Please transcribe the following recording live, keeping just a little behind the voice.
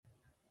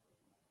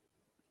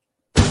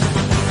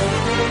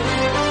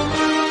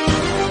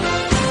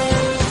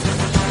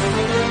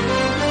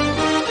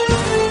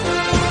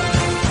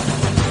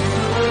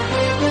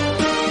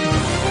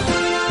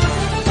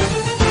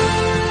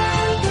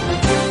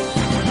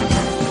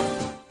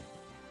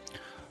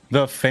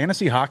The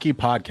Fantasy Hockey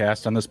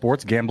Podcast on the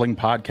Sports Gambling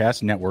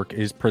Podcast Network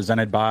is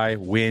presented by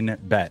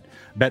WynnBet.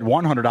 Bet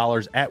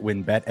 $100 at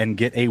WynnBet and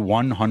get a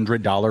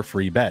 $100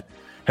 free bet.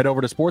 Head over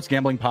to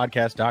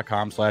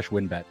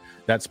sportsgamblingpodcast.com/WynnBet.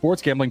 That's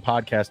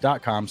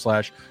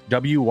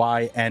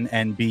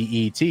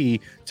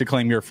sportsgamblingpodcast.com/WYNNBET to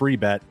claim your free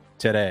bet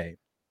today.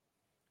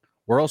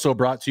 We're also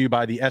brought to you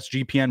by the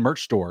SGPN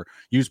merch store.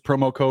 Use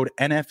promo code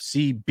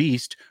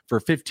NFCBEAST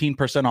for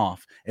 15%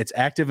 off. It's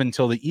active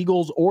until the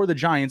Eagles or the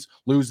Giants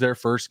lose their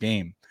first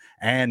game.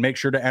 And make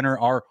sure to enter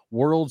our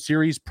World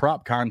Series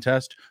prop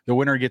contest. The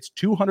winner gets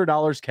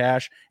 $200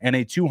 cash and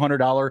a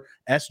 $200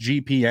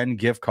 SGPN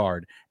gift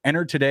card.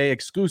 Enter today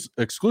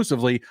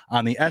exclusively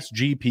on the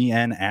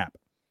SGPN app.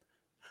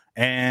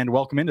 And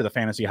welcome into the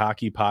Fantasy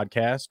Hockey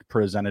Podcast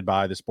presented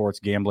by the Sports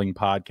Gambling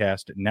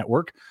Podcast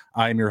Network.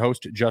 I am your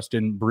host,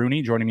 Justin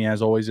Bruni. Joining me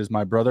as always is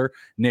my brother,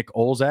 Nick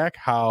Olzak.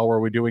 How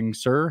are we doing,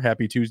 sir?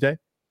 Happy Tuesday.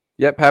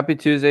 Yep, happy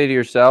Tuesday to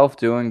yourself.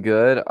 Doing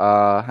good.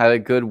 Had a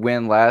good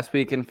win last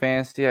week in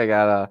fantasy. I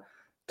got a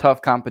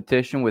tough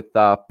competition with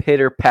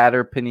Pitter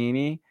Patter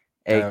Panini,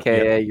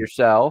 aka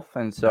yourself.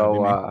 And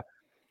so,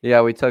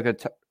 we took a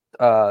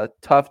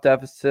tough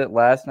deficit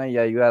last night.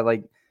 Yeah, you had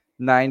like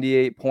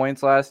 98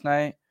 points last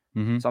night,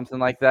 something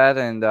like that.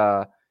 And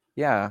got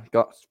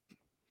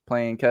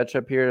playing catch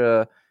up here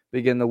to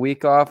begin the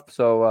week off.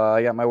 So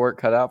I got my work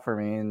cut out for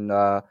me and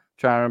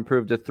trying to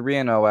improve to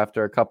 3-0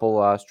 after a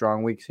couple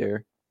strong weeks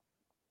here.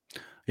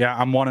 Yeah,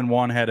 I'm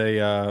 1-1. Had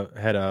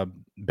a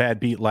bad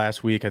beat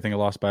last week. I think I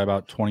lost by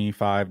about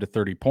 25 to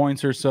 30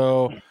 points or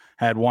so.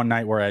 Had one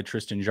night where I had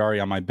Tristan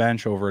Jarry on my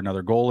bench over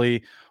another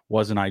goalie.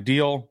 Wasn't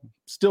ideal.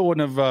 Still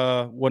wouldn't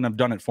have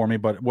done it for me,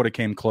 but would have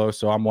came close.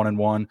 So I'm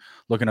 1-1,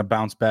 looking to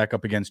bounce back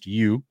up against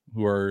you,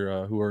 who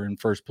are in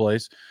first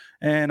place,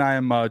 and I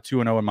am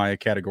 2-0 in my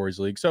categories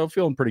league. So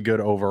feeling pretty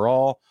good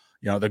overall.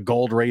 You know, the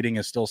gold rating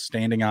is still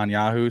standing on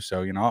Yahoo.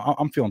 So, you know,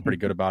 I'm feeling pretty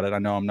good about it. I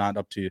know I'm not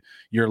up to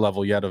your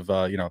level yet of,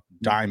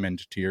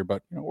 diamond tier,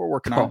 but, you know, we're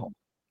working on it.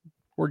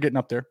 We're getting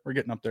up there.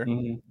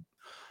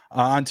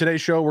 On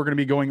today's show, we're going to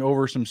be going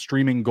over some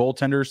streaming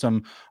goaltenders,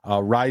 some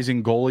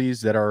rising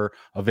goalies that are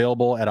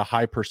available at a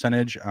high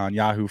percentage on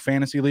Yahoo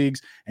Fantasy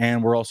Leagues.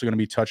 And we're also going to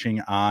be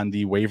touching on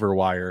the waiver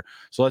wire.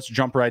 So let's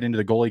jump right into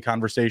the goalie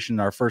conversation.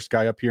 Our first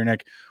guy up here,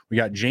 Nick, we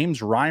got James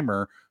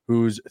Reimer,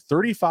 who's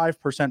 35%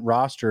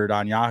 rostered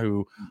on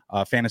Yahoo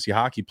fantasy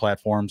hockey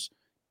platforms.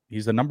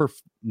 He's the number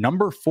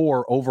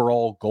 4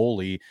 overall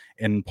goalie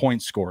in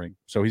point scoring.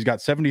 So he's got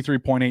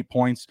 73.8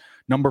 points,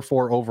 number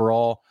 4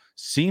 overall.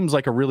 Seems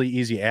like a really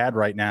easy ad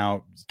right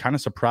now. Kind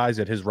of surprised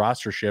at his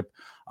rostership.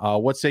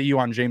 What say you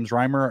on James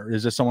Reimer?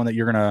 Is this someone that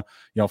you're going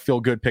to, feel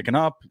good picking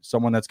up,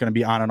 someone that's going to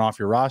be on and off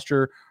your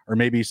roster, or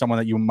maybe someone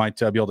that you might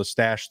be able to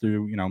stash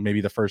through,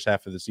 maybe the first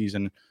half of the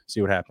season,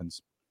 see what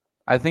happens?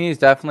 I think he's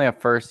definitely a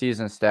first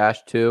season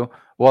stash too.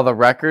 Well, the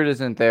record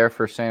isn't there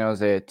for San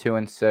Jose at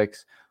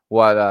 2-6.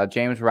 What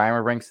James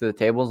Reimer brings to the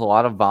table is a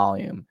lot of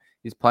volume.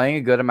 He's playing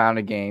a good amount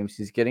of games.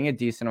 He's getting a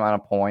decent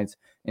amount of points,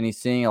 and he's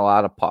seeing a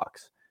lot of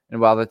pucks.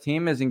 And while the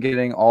team isn't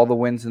getting all the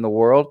wins in the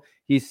world,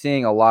 he's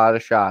seeing a lot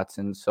of shots.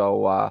 And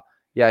so,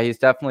 he's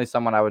definitely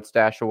someone I would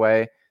stash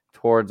away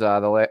towards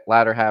the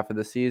latter half of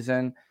the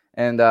season.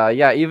 And,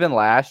 even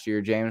last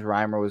year, James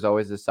Reimer was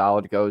always a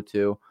solid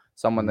go-to.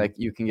 Someone that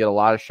you can get a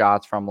lot of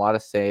shots from, a lot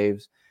of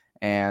saves.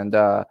 And,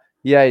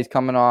 he's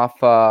coming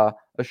off a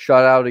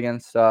shutout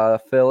against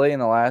Philly in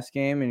the last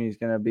game, and he's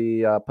going to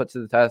be put to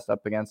the test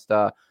up against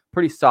a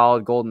pretty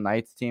solid Golden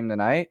Knights team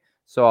tonight.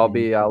 So I'll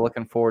be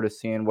looking forward to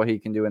seeing what he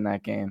can do in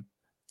that game.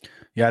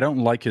 Yeah, I don't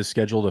like his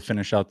schedule to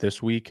finish out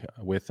this week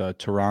with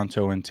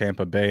Toronto and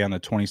Tampa Bay on the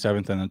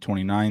 27th and the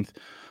 29th.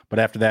 But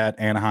after that,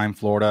 Anaheim,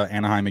 Florida.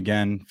 Anaheim,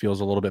 again,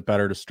 feels a little bit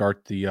better to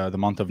start the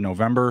month of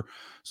November.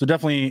 So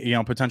definitely,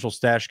 potential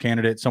stash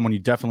candidate, someone you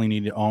definitely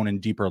need to own in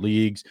deeper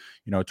leagues,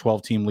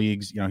 12-team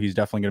leagues. He's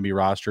definitely going to be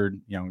rostered,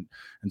 in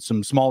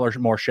some smaller,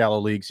 more shallow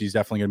leagues. He's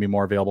definitely going to be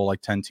more available,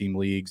 like 10-team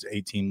leagues,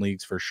 8-team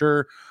leagues for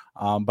sure.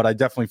 But I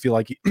definitely feel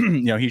like,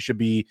 he should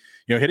be,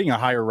 hitting a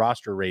higher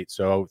roster rate.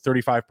 So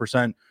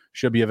 35%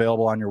 should be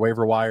available on your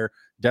waiver wire.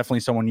 Definitely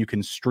someone you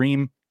can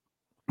stream.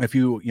 If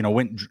you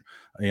went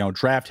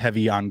draft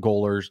heavy on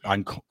goalies,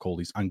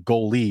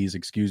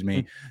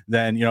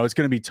 then it's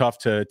going to be tough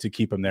to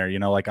keep them there.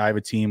 Like I have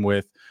a team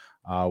with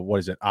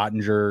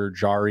Ottinger,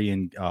 Jarry,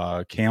 and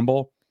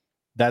Campbell.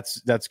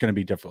 That's going to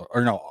be difficult.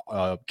 Or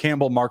no,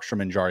 Campbell,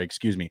 Markstrom, and Jarry,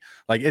 excuse me.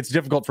 Like it's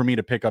difficult for me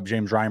to pick up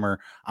James Reimer.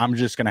 I'm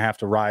just going to have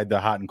to ride the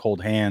hot and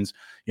cold hands.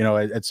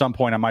 At some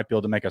point I might be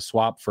able to make a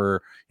swap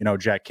for,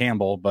 Jack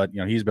Campbell, but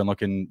he's been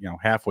looking,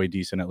 halfway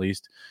decent at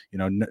least,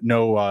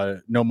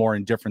 no more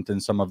indifferent than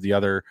some of the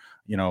other,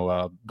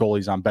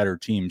 goalies on better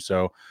teams.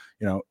 So,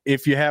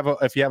 if you have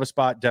a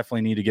spot,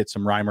 definitely need to get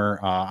some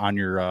Reimer on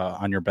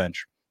your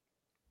bench.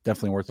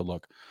 Definitely worth a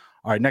look.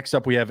 All right, next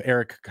up we have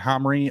Eric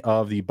Comrie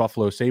of the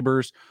Buffalo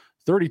Sabres,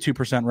 32%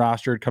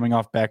 rostered, coming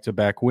off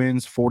back-to-back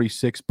wins,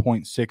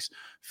 46.6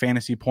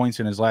 fantasy points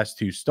in his last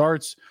 2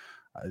 starts.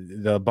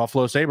 The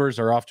Buffalo Sabres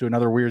are off to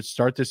another weird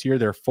start this year.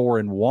 They're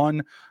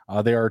 4-1.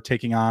 They are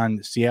taking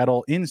on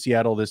Seattle in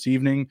Seattle this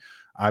evening.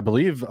 I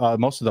believe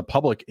most of the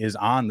public is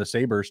on the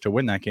Sabres to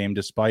win that game,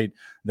 despite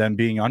them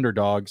being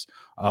underdogs.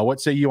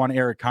 What say you on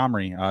Eric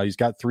Comrie? He's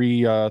got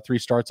three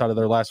starts out of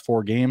their last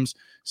 4 games.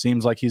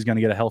 Seems like he's going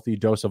to get a healthy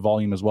dose of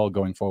volume as well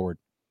going forward.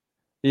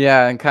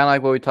 Yeah, and kind of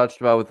like what we touched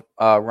about with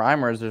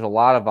Reimers, there's a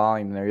lot of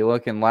volume there. You're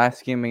looking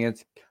last game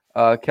against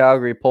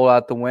Calgary, pulled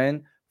out the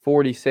win,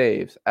 40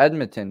 saves.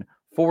 Edmonton,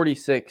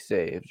 46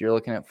 saves. You're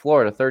looking at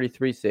Florida,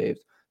 33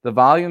 saves. The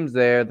volume's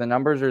there. The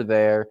numbers are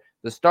there.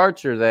 The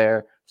starts are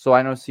there. So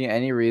I don't see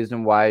any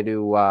reason why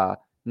to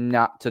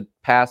not to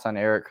pass on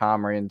Eric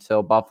Comrie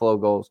until Buffalo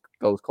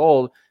goes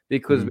cold,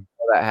 because we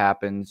know that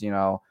happens,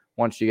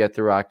 once you get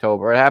through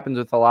October. It happens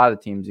with a lot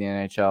of teams in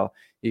the NHL.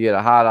 You get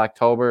a hot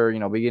October,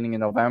 beginning of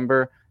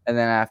November, and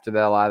then after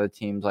that, a lot of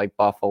teams like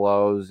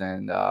Buffalo's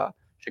and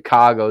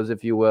Chicago's,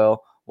 if you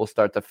will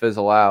start to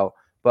fizzle out.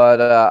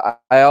 But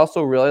I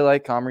also really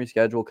like Comrie's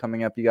schedule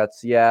coming up. You got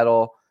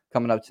Seattle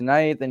coming up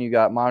tonight, then you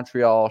got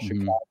Montreal,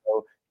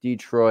 Chicago,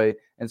 Detroit,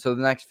 and so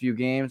the next few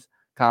games,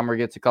 Comrie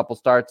gets a couple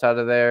starts out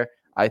of there.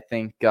 I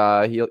think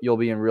you'll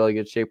be in really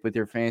good shape with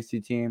your fantasy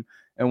team.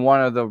 And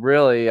one of the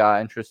really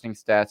interesting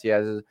stats he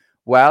has is,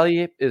 while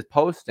he is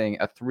posting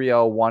a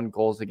 301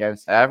 goals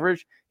against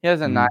average, he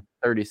has a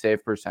 930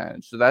 save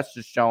percentage. So that's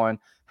just showing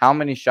how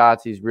many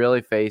shots he's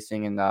really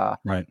facing and how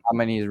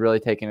many he's really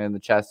taking in the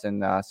chest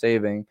and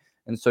saving.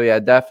 And so, yeah,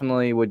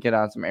 definitely would get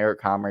on some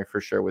Eric Comrie for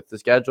sure with the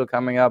schedule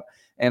coming up.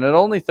 And at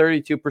only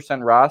 32%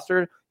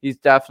 rostered, he's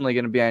definitely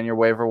going to be on your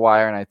waiver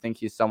wire, and I think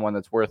he's someone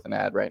that's worth an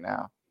ad right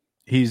now.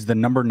 He's the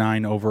number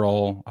 9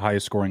 overall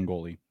highest scoring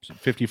goalie. So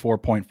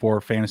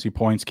 54.4 fantasy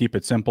points. Keep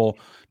it simple.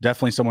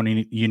 Definitely someone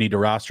you need to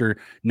roster.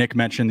 Nick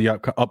mentioned the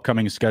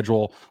upcoming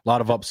schedule. A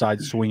lot of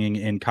upside swinging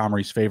in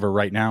Comrie's favor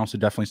right now. So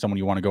definitely someone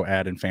you want to go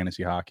add in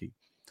fantasy hockey.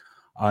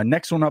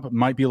 Next one up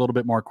might be a little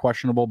bit more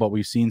questionable, but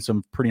we've seen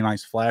some pretty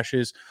nice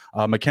flashes.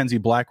 Mackenzie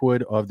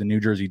Blackwood of the New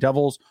Jersey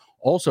Devils,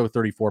 also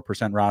 34%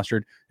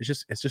 rostered.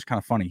 It's just kind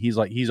of funny.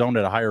 He's owned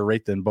at a higher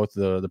rate than both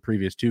the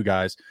previous 2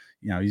 guys.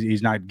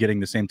 He's not getting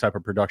the same type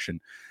of production.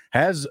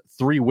 Has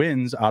 3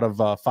 wins out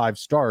of 5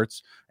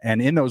 starts,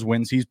 and in those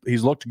wins,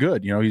 he's looked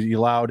good. He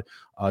allowed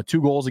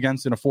 2 goals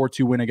against in a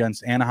 4-2 win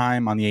against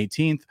Anaheim on the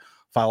 18th.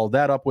 Followed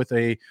that up with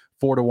a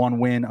 4-1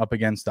 win up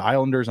against the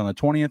Islanders on the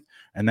 20th,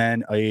 and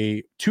then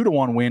a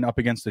 2-1 win up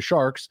against the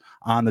Sharks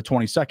on the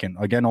 22nd.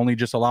 Again, only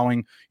just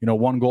allowing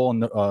 1 goal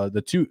in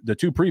the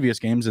two previous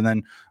games, and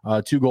then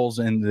 2 goals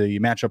in the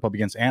matchup up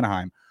against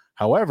Anaheim.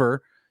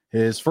 However,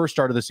 his first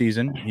start of the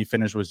season, he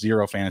finished with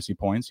 0 fantasy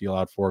points. He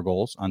allowed 4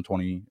 goals on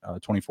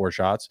 24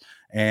 shots.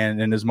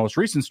 And in his most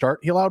recent start,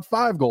 he allowed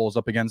 5 goals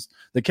up against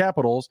the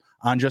Capitals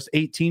on just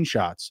 18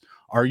 shots.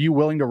 Are you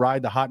willing to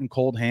ride the hot and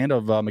cold hand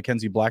of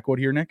Mackenzie Blackwood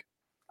here, Nick?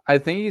 I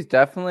think he's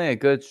definitely a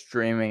good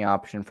streaming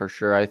option for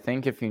sure. I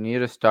think if you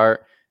need a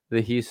start,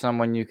 that he's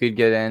someone you could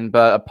get in.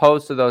 But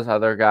opposed to those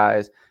other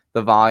guys,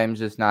 the volume's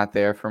just not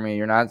there for me.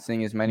 You're not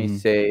seeing as many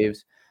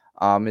saves.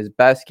 His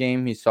best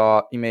game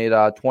he made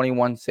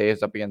 21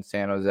 saves up against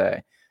San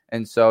Jose.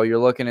 And so you're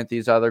looking at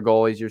these other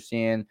goalies, you're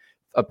seeing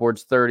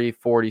upwards 30,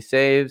 40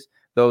 saves.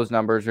 Those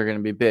numbers are going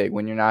to be big.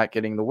 When you're not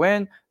getting the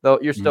win, though,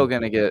 you're still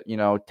going to get,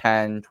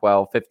 10,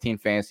 12, 15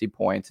 fantasy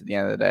points at the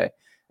end of the day.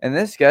 And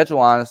this schedule,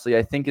 honestly,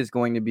 I think is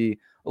going to be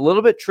a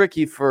little bit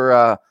tricky for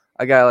a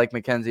guy like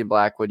Mackenzie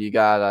Blackwood. You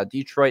got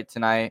Detroit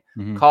tonight,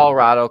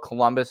 Colorado,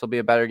 Columbus will be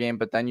a better game,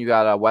 but then you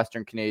got a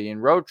Western Canadian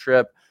road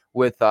trip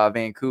with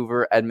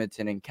Vancouver,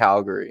 Edmonton, and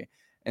Calgary.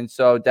 And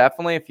so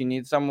definitely if you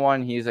need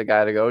someone, he's a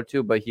guy to go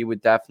to, but he would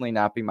definitely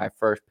not be my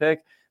first pick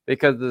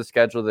because of the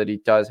schedule that he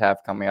does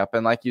have coming up.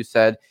 And like you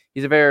said,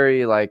 he's a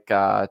very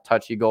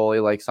touchy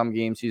goalie. Like some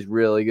games he's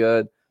really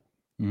good.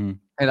 In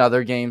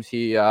other games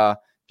he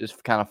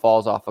just kind of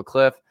falls off a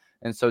cliff.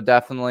 And so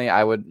definitely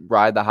I would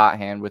ride the hot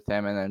hand with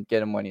him and then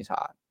get him when he's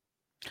hot.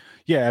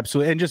 Yeah,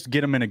 absolutely. And just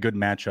get him in a good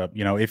matchup.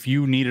 If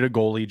you needed a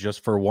goalie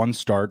just for one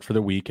start for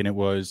the week and it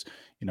was,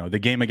 the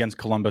game against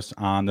Columbus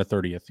on the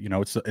 30th,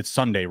 it's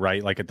Sunday,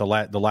 right? Like at the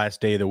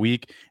last day of the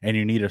week and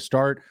you need a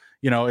start,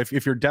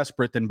 if you're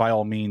desperate, then by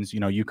all means,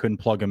 you couldn't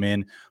plug him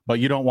in, but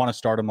you don't want to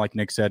start him, like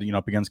Nick said,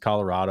 up against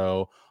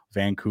Colorado,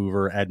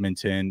 Vancouver,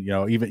 Edmonton,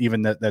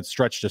 even that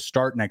stretch to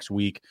start next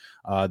week,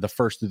 the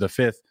 1st through the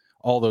 5th.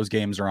 All those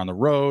games are on the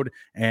road,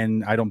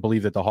 and I don't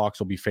believe that the Hawks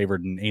will be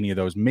favored in any of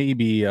those.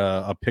 Maybe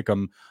a pick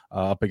 'em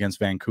up against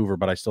Vancouver,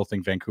 but I still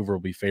think Vancouver will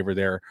be favored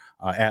there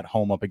at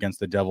home up against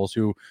the Devils,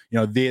 who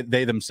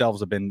they themselves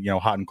have been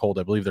hot and cold.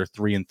 I believe they're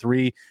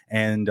 3-3,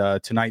 and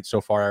tonight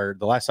so far,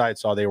 the last I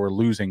saw, they were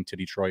losing to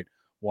Detroit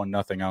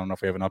 1-0. I don't know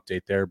if we have an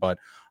update there, but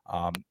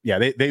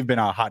they've been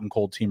a hot and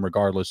cold team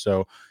regardless.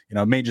 So,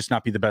 it may just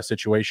not be the best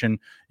situation.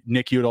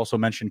 Nick, you had also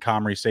mentioned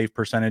Comrie's save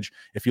percentage.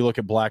 If you look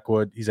at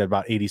Blackwood, he's at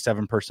about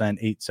 87%,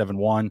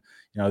 871.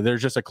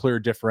 There's just a clear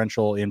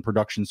differential in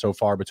production so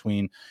far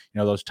between,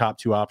 those top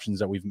 2 options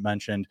that we've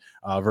mentioned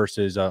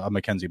versus a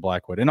Mackenzie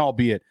Blackwood. And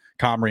albeit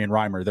Comrie and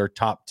Reimer, they're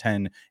top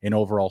 10 in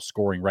overall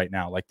scoring right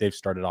now. Like they've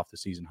started off the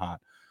season hot.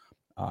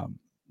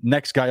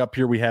 Next guy up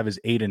here we have is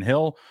Aiden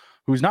Hill,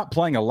 who's not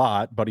playing a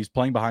lot, but he's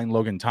playing behind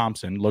Logan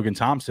Thompson. Logan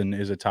Thompson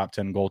is a top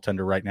 10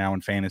 goaltender right now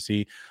in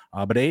fantasy.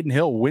 But Aiden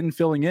Hill, when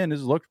filling in,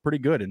 has looked pretty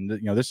good. And,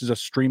 this is a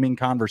streaming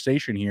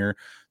conversation here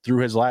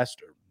through his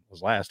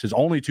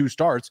only 2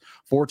 starts,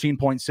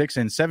 14.6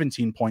 and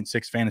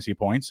 17.6 fantasy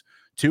points,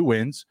 2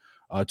 wins.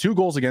 2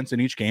 goals against in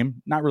each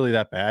game, not really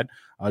that bad.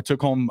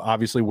 Took home,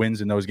 obviously,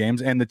 wins in those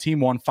games, and the team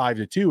won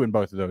 5-2 in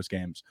both of those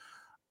games.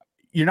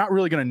 You're not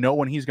really going to know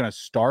when he's going to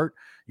start.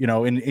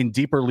 In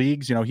deeper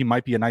leagues, he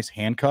might be a nice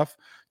handcuff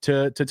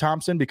to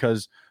Thompson,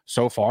 because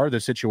so far the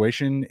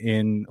situation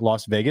in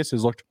Las Vegas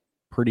has looked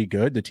pretty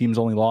good. The team's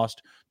only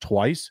lost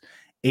twice.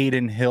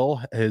 Aiden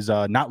Hill has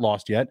not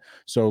lost yet.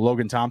 So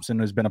Logan Thompson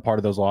has been a part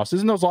of those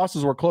losses, and those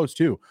losses were close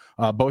too.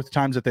 Both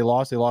times that they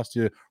lost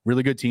to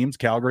really good teams,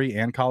 Calgary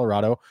and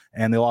Colorado,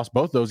 and they lost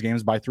both those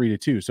games by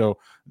 3-2. So,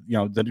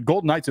 the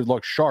Golden Knights have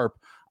looked sharp.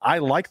 I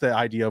like the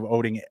idea of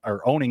owning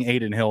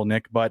Aiden Hill,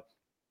 Nick, but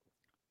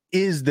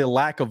is the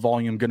lack of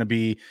volume going to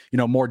be,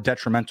 more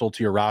detrimental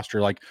to your roster?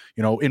 Like,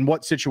 in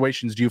what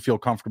situations do you feel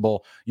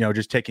comfortable,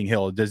 just taking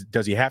Hill?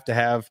 Does he have to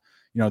have,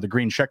 the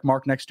green check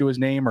mark next to his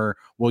name, or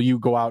will you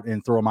go out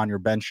and throw him on your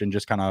bench and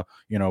just kind of,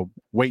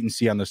 wait and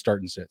see on the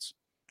start and sits?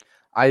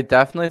 I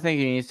definitely think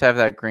he needs to have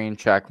that green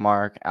check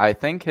mark. I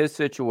think his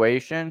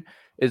situation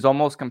is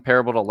almost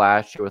comparable to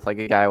last year with like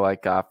a guy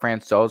like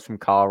Francouz from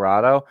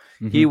Colorado.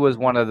 Mm-hmm. He was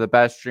one of the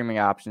best streaming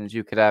options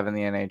you could have in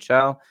the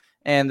NHL.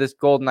 And this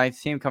Golden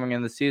Knights team coming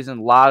in the season,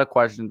 a lot of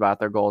questions about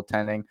their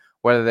goaltending,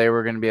 whether they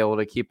were going to be able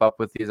to keep up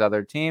with these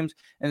other teams.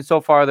 And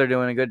so far, they're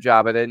doing a good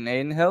job at it. And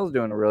Aiden Hill's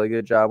doing a really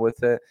good job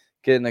with it,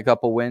 getting a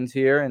couple wins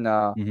here. And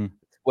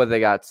they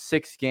got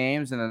 6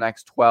 games in the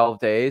next 12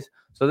 days.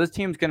 So this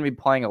team's going to be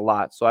playing a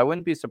lot. So I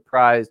wouldn't be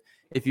surprised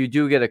if you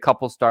do get a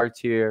couple starts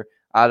here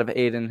out of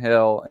Aiden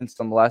Hill and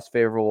some less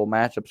favorable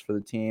matchups for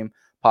the team,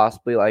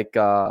 possibly like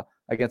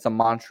against a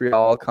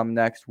Montreal come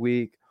next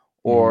week,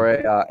 or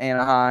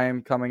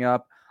Anaheim coming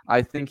up.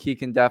 I think he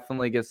can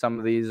definitely get some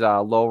of these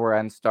lower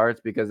end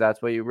starts, because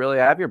that's what you really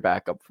have your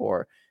backup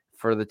for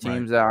the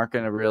teams that aren't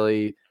going to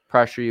really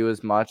pressure you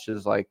as much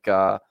as like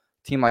a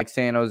team like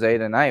San Jose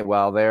tonight.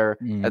 While they're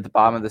at the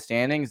bottom of the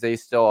standings, they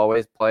still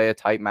always play a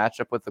tight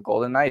matchup with the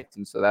Golden Knights.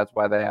 And so that's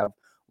why they have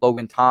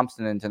Logan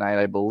Thompson in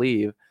tonight, I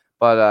believe.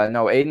 But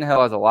no, Aiden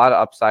Hill has a lot of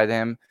upside to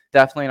him.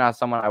 Definitely not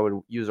someone I would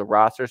use a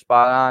roster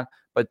spot on,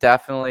 but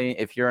definitely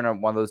if you're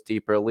in one of those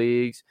deeper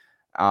leagues,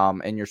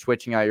 and you're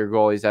switching out your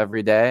goalies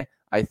every day,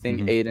 I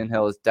think Aiden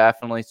Hill is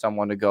definitely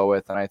someone to go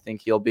with, and I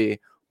think he'll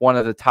be one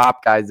of the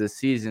top guys this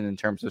season in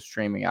terms of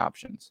streaming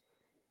options.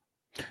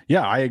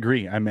 Yeah, I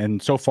agree. And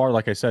so far,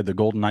 like I said, the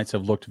Golden Knights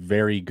have looked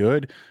very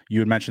good. You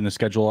had mentioned the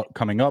schedule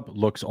coming up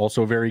looks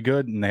also very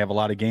good, and they have a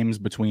lot of games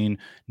between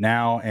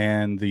now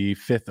and the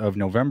 5th of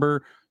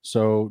November.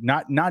 So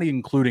not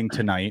including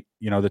tonight,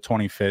 the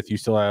 25th. You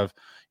still have,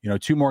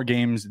 2 more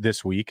games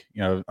this week,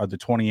 the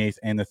 28th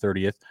and the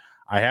 30th.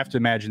 I have to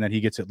imagine that he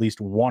gets at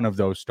least one of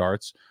those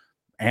starts.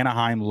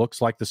 Anaheim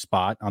looks like the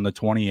spot on the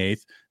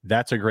 28th.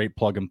 That's a great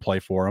plug and play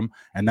for him.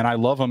 And then I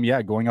love him,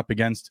 going up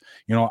against,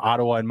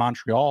 Ottawa and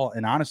Montreal.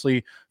 And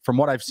honestly, from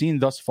what I've seen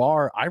thus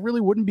far, I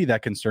really wouldn't be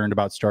that concerned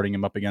about starting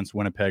him up against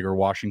Winnipeg or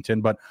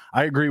Washington. But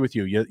I agree with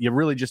you. You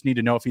really just need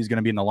to know if he's going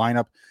to be in the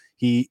lineup.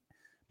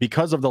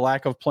 Because of the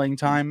lack of playing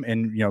time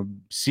and,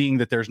 seeing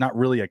that there's not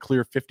really a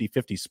clear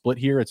 50-50 split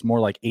here, it's more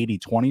like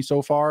 80-20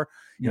 so far,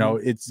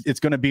 it's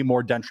going to be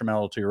more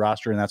detrimental to your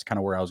roster. And that's kind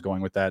of where I was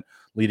going with that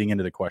leading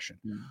into the question.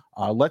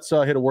 Let's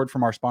hit a word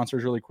from our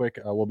sponsors really quick.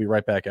 We'll be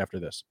right back after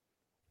this.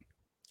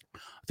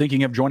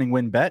 Thinking of joining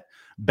WinBet?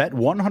 Bet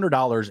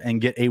 $100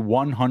 and get a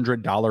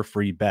 $100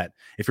 free bet.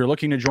 If you're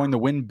looking to join the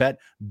WinBet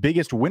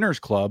Biggest Winners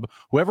Club,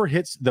 whoever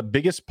hits the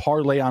biggest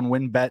parlay on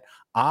WinBet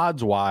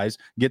odds-wise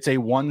gets a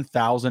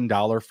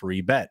 $1,000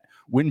 free bet.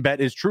 WinBet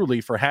is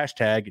truly for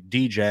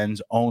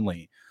 #DGens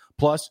only.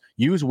 Plus,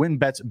 use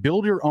WinBet's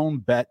Build Your Own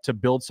Bet to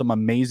build some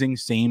amazing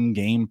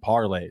same-game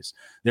parlays.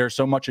 There's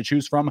so much to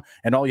choose from,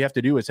 and all you have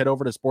to do is head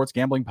over to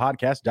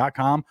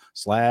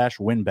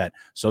sportsgamblingpodcast.com/WinBet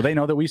so they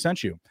know that we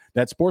sent you.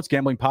 That's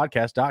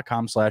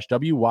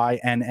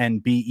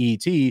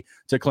sportsgamblingpodcast.com/WYNNBET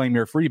to claim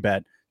your free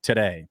bet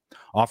today.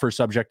 Offer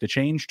subject to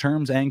change,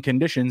 terms and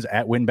conditions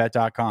at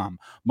winbet.com.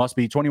 Must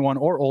be 21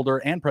 or older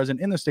and present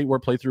in the state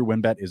where playthrough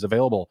WinBet is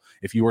available.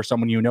 If you or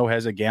someone you know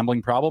has a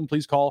gambling problem,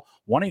 please call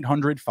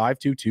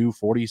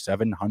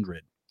 1-800-522-4700.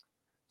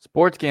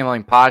 Sports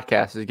Gambling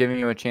Podcast is giving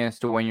you a chance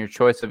to win your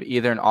choice of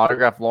either an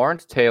autographed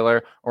Lawrence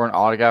Taylor or an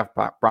autographed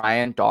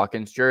Brian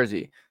Dawkins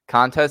jersey.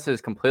 Contest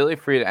is completely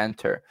free to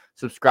enter.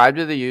 Subscribe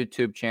to the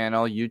YouTube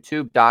channel,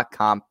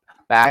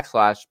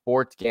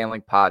 youtube.com/Sports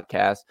Gambling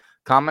Podcast.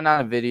 Comment on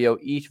a video.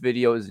 Each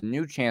video is a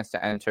new chance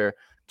to enter.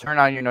 Turn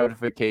on your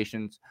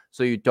notifications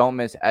so you don't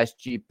miss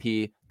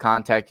SGP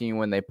contacting you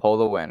when they pull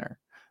the winner.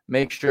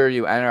 Make sure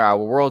you enter our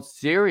World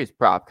Series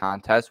prop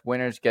contest.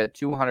 Winners get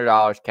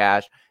 $200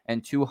 cash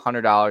and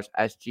 $200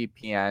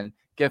 SGPN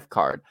gift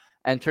card.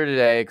 Enter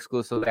today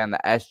exclusively on the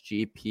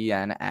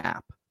SGPN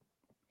app.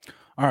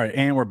 All right,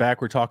 and we're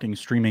back. We're talking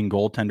streaming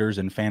goaltenders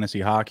and fantasy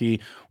hockey.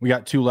 We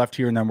got 2 left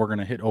here, and then we're going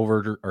to head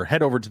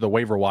over to the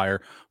waiver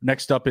wire.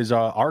 Next up is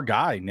our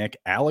guy, Nick,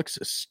 Alex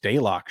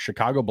Stalock,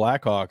 Chicago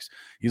Blackhawks.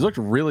 He's looked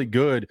really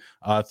good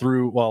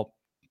through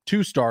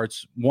 2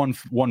 starts, one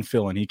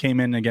fill-in. He came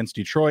in against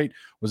Detroit,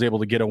 was able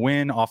to get a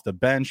win off the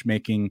bench,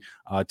 making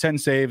 10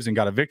 saves and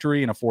got a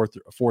victory and a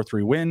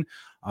 4-3 win.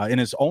 In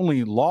his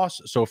only loss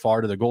so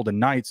far to the Golden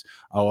Knights,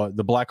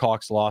 the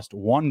Blackhawks lost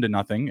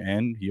 1-0,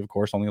 and he, of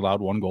course, only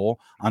allowed 1 goal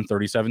on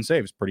 37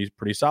 saves.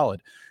 Pretty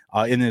solid.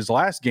 In his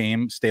last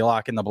game,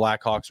 Stalock and the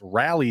Blackhawks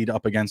rallied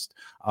up against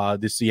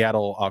the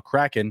Seattle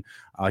Kraken.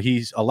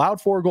 He's allowed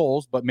 4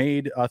 goals, but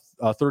made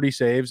 30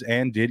 saves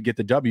and did get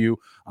the W.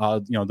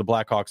 The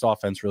Blackhawks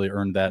offense really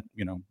earned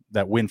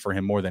that win for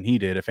him more than he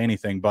did, if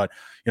anything. But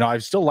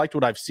I've still liked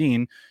what I've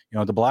seen.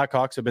 The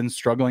Blackhawks have been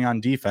struggling on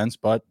defense,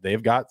 but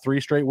they've got 3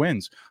 straight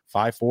wins,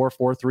 5-4,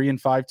 4-3,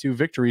 and 5-2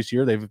 victories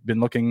here. They've been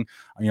looking,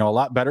 a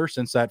lot better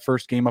since that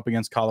first game up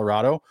against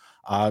Colorado.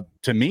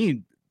 To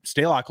me,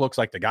 Stalock looks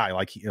like the guy.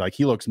 Like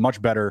he looks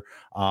much better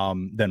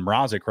than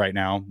Mrazek right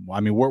now. I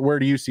mean, where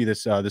do you see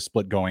this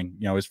split going?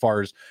 As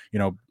far as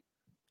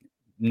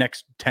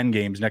next 10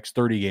 games, next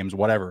 30 games,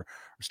 whatever.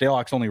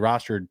 Stalock's only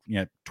rostered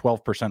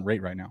 12%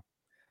 rate right now.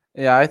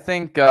 Yeah, I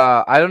think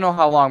I don't know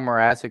how long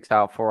Mrazek's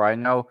out for. I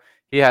know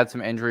he had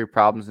some injury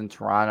problems in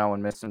Toronto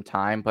and missed some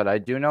time, but I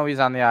do know he's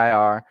on the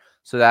IR,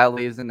 so that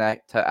leaves the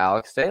net to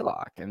Alex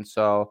Stalock. And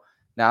so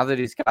now that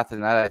he's got the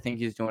net, I think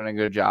he's doing a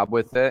good job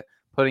with it,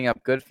 putting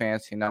up good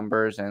fantasy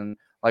numbers. And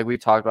like we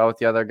talked about with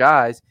the other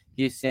guys,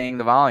 he's seeing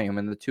the volume.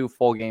 In the 2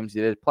 full games he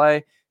did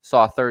play,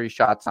 saw 30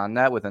 shots on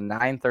net with a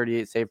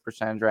 .938 save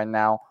percentage right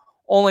now,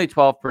 only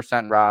 12%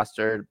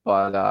 rostered,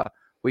 but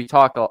I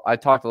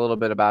talked a little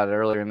bit about it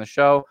earlier in the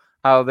show,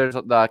 how there's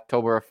the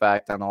October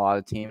effect on a lot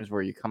of teams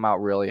where you come out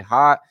really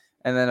hot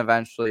and then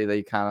eventually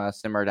they kind of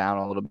simmer down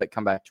a little bit,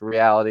 come back to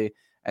reality.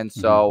 And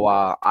so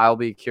I'll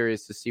be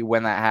curious to see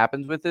when that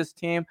happens with this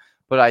team.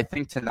 But I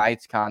think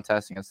tonight's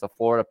contest against the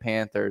Florida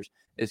Panthers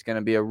is going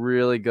to be a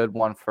really good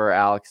one for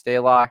Alex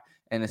Stalock,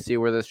 and to see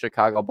where the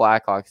Chicago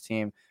Blackhawks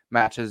team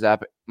matches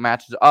up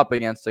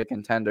against a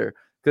contender.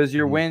 Because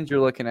your wins,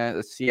 you're looking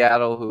at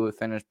Seattle, who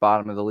finished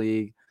bottom of the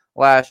league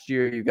last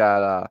year. You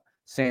got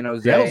San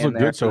Jose. Seattle's looked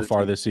good so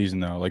far this season,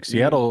 though. Like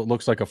Seattle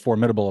looks like a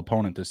formidable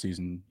opponent this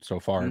season so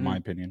far, in my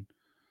opinion.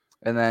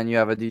 And then you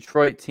have a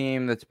Detroit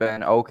team that's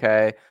been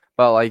okay,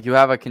 but like you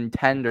have a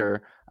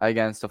contender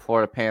against the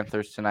Florida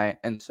Panthers tonight,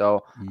 and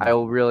so I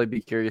will really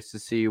be curious to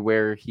see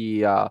where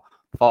he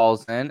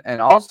falls in. And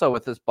also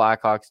with this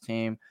Blackhawks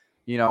team,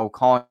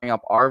 calling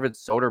up Arvid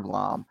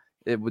Soderblom,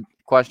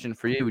 question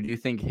for you: do you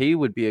think he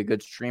would be a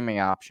good streaming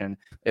option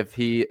if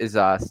he is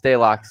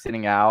Stalock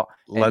sitting out?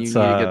 Let's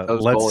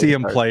see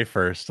him play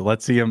first.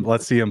 Let's see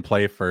him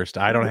play first.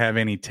 I don't have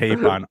any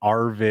tape on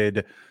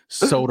Arvid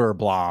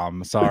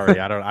Soderblom. Sorry,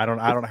 I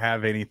don't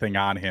have anything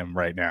on him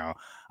right now.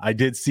 I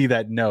did see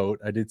that note.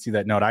 I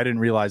didn't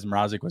realize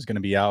Mrazek was going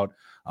to be out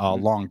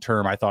long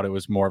term. I thought it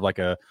was more of like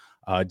a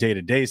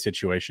day-to-day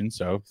situation.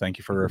 So thank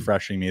you for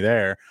refreshing me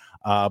there.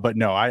 But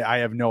no, I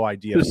have no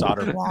idea if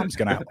Soderblom's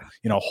going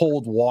to,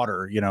 hold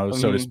water,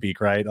 so to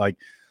speak, right? Like,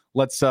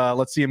 let's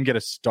see him get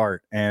a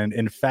start. And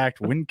in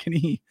fact, when can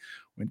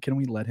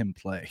we let him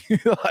play?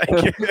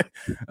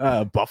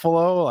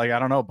 Buffalo? Like, I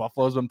don't know.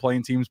 Buffalo's been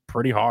playing teams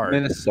pretty hard.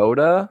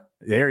 Minnesota?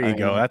 There you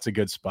go. That's a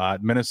good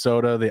spot.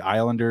 Minnesota, the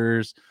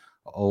Islanders,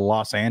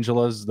 Los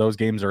Angeles, those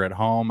games are at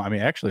home. I mean,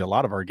 actually, a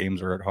lot of our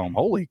games are at home.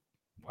 Holy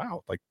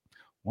wow. Like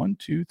 1,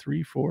 2,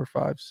 3, 4,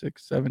 5,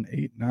 6, 7,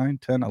 8, 9,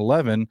 10,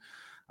 11.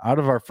 Out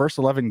of our first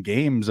 11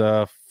 games,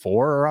 4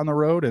 are on the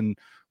road, and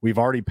we've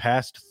already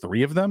passed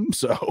 3 of them.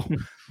 So,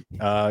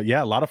 a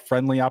lot of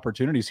friendly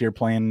opportunities here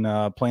playing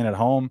at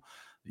home.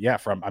 You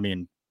got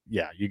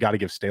to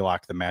give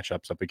Stalock the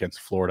matchups up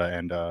against Florida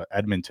and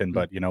Edmonton.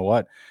 But you know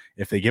what?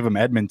 If they give him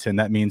Edmonton,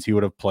 that means he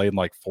would have played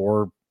like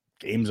 4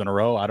 games in a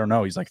row. I don't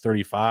know. He's like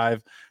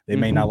 35. They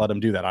may not let him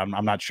do that.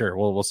 I'm not sure.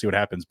 We'll see what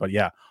happens. But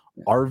yeah,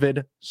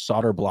 Arvid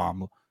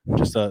Soderblom,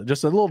 just a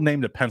little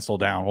name to pencil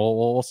down.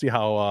 We'll see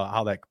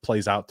how that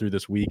plays out through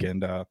this week,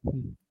 and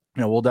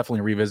we'll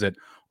definitely revisit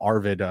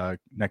Arvid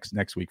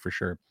next week for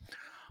sure.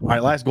 All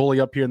right, last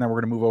goalie up here, and then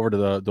we're going to move over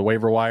to the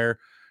waiver wire.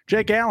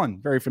 Jake Allen,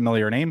 very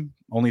familiar name,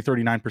 only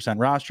 39%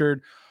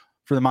 rostered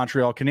for the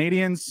Montreal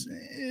Canadiens.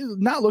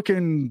 Not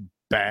looking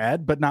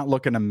bad, but not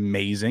looking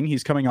amazing.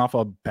 He's coming off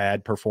a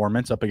bad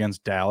performance up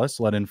against Dallas,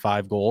 let in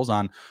 5 goals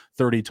on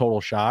 30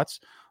 total shots.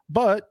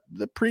 But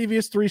the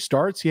previous 3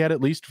 starts, he had at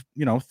least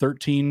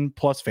 13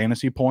 plus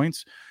fantasy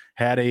points.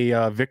 Had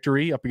a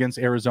victory up against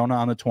Arizona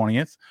on the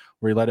 20th,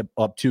 where he let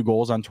up 2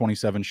 goals on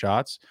 27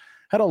 shots.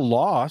 Had a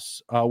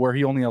loss where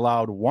he only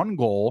allowed 1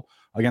 goal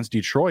against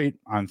Detroit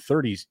on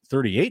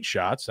 38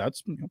 shots.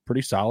 That's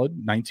pretty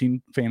solid.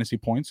 19 fantasy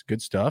points.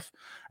 Good stuff.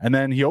 And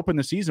then he opened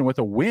the season with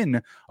a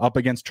win up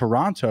against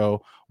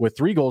Toronto with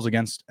 3 goals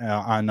against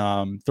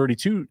on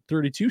 32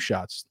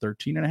 shots,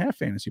 13.5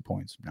 fantasy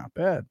points. Not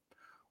bad.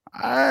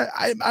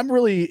 I'm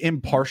really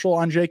impartial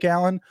on Jake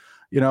Allen.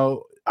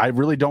 I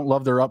really don't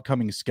love their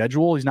upcoming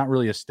schedule. He's not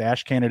really a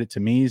stash candidate to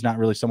me. He's not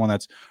really someone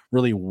that's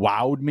really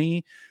wowed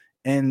me.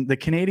 And the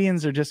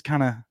Canadians are just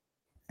kind of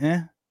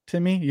to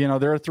me.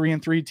 They're a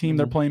 3-3 team.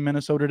 They're playing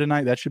Minnesota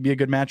tonight. That should be a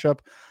good matchup.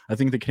 I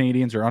think the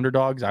Canadians are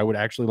underdogs. I would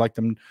actually like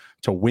them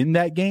to win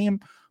that game,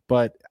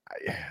 but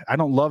I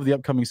don't love the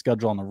upcoming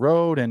schedule on the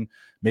road. And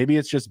maybe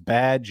it's just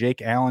bad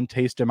Jake Allen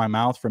taste in my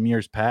mouth from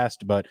years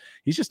past, but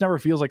he just never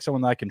feels like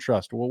someone that I can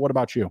trust. Well, what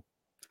about you?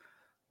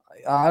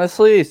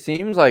 Honestly, it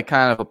seems like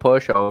kind of a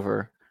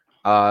pushover.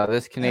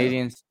 This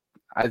Canadians,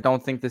 I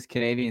don't think this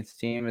Canadians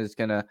team is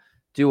gonna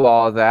do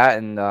all of that,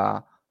 and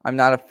I'm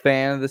not a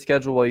fan of the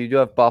schedule. Well, you do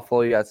have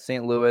Buffalo, you got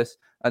St. Louis,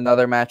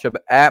 another matchup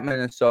at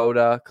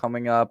Minnesota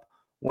coming up,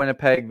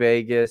 Winnipeg,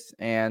 Vegas,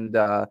 and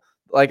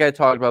like I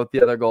talked about with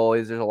the other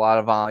goalies, there's a lot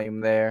of volume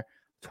there.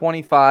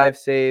 25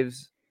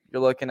 saves.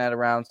 You're looking at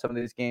around some of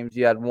these games.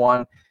 You had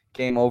one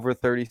game over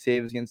 30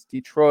 saves against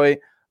Detroit.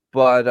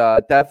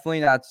 But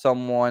definitely not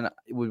someone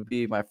would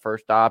be my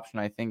first option.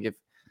 I think if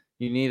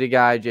you need a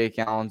guy, Jake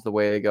Allen's the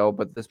way to go.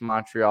 But this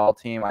Montreal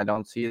team, I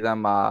don't see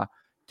them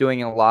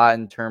doing a lot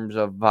in terms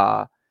of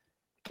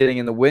getting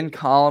in the win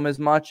column as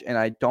much. And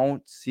I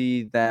don't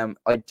see them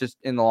just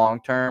in the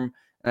long term.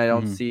 And I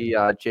don't see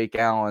Jake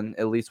Allen,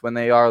 at least when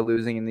they are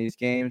losing in these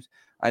games.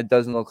 It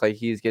doesn't look like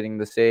he's getting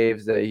the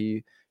saves that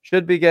he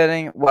should be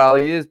getting. Well,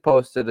 he is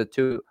posted a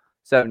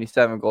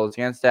 277 goals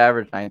against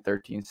average,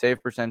 913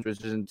 save percentage,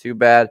 which isn't too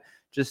bad.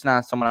 Just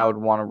not someone I would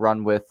want to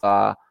run with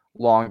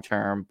long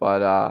term.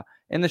 But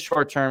in the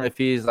short term, if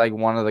he's like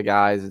one of the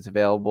guys that's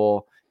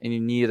available and you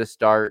need a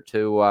start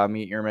to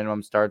meet your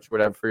minimum starts,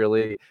 whatever for your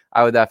league,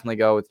 I would definitely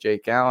go with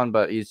Jake Allen,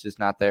 but he's just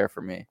not there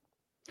for me.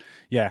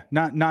 Yeah,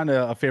 not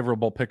a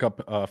favorable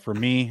pickup for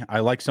me. I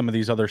like some of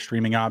these other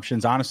streaming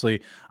options.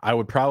 Honestly, I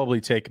would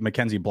probably take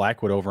Mackenzie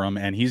Blackwood over him,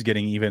 and he's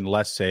getting even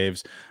less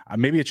saves.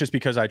 Maybe it's just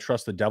because I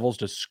trust the Devils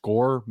to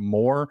score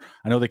more.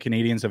 I know the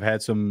Canadians have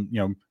had some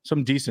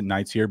decent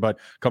nights here, but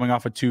coming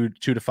off a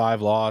 2-5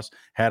 loss,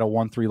 had a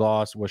 1-3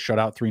 loss, was shut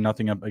out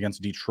 3-0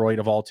 against Detroit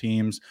of all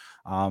teams.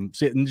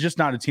 Just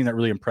not a team that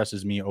really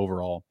impresses me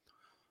overall.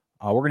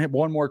 We're gonna hit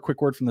one more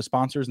quick word from the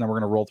sponsors, and then we're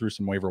gonna roll through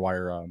some waiver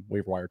wire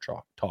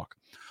talk.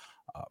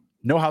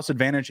 No House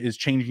Advantage is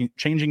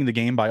changing the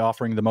game by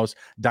offering the most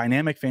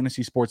dynamic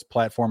fantasy sports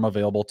platform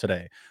available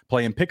today.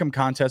 Play in pick'em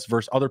contests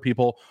versus other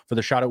people for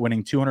the shot at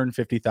winning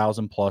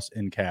 $250,000 plus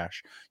in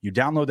cash. You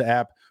download the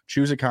app,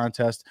 choose a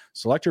contest,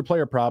 select your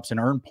player props, and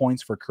earn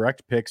points for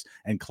correct picks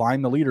and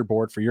climb the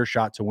leaderboard for your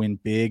shot to win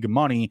big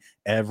money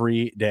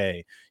every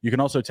day. You can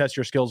also test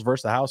your skills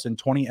versus the house and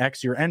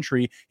 20x your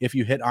entry if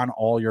you hit on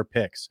all your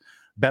picks.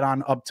 Bet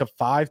on up to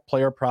 5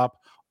 player prop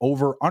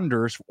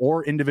over-unders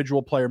or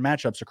individual player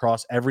matchups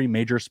across every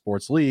major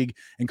sports league,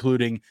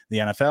 including the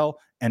NFL,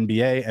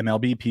 NBA,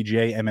 MLB,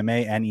 PGA,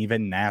 MMA, and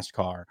even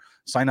NASCAR.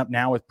 Sign up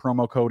now with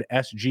promo code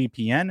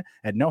SGPN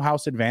at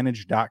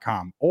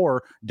nohouseadvantage.com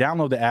or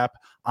download the app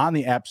on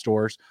the app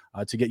stores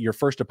to get your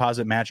first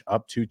deposit match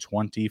up to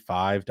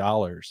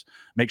 $25.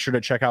 Make sure to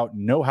check out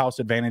No House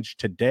Advantage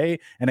today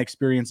and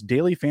experience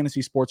daily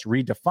fantasy sports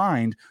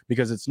redefined,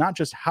 because it's not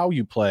just how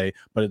you play,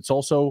 but it's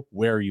also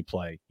where you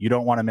play. You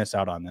don't want to miss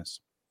out on this.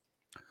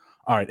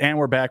 All right, and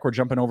we're back. We're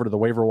jumping over to the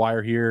waiver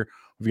wire here.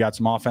 We've got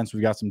some offense.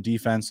 We've got some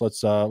defense. Let's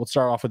start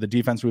off with the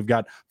defense. We've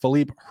got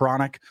Philippe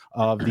Hronek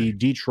of the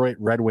Detroit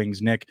Red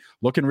Wings. Nick,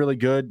 looking really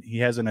good. He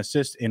has an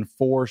assist in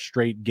 4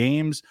 straight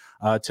games.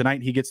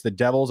 Tonight, he gets the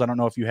Devils. I don't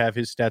know if you have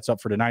his stats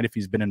up for tonight, if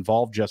he's been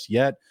involved just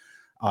yet.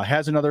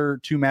 Has another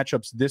 2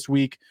 matchups this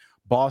week,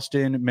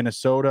 Boston,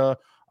 Minnesota.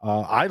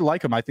 I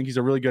like him. I think he's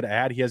a really good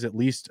ad. He has at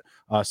least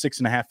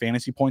 6.5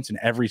 fantasy points in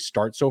every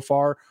start so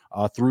far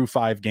through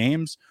 5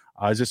 games.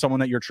 Is this someone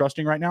that you're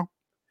trusting right now?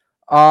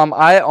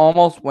 I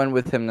almost went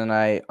with him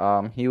tonight.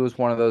 He was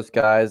one of those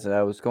guys that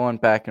I was going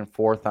back and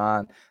forth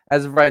on.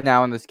 As of right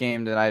now in this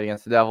game tonight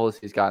against the Devils,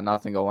 he's got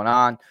nothing going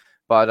on.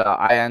 But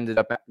I ended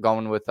up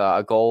going with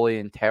a goalie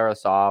in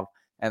Tarasov,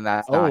 and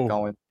that's not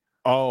going.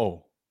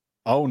 Oh,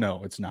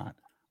 no, it's not.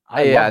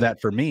 I love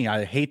that for me.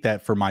 I hate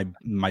that for my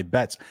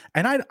bets.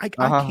 And I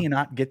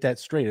cannot get that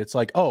straight. It's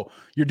like, oh,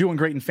 you're doing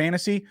great in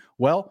fantasy.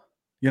 Well,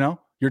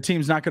 your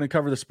team's not going to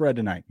cover the spread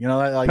tonight.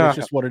 It's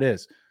just what it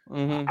is.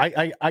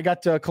 I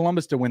got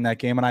Columbus to win that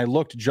game, and I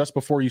looked just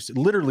before you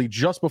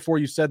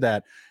said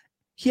that.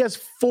 He has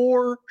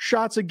 4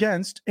 shots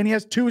against, and he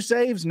has 2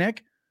 saves,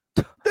 Nick.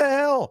 The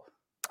hell?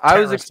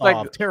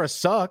 Tara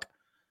suck.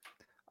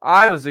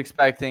 I was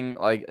expecting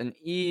like an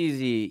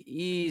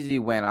easy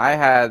win. I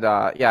had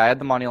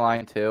the money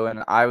line too,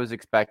 and I was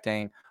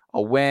expecting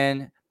a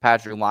win.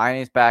 Patrick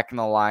Liney's back in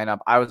the lineup.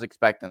 I was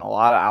expecting a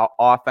lot of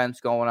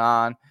offense going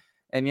on.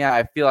 And yeah,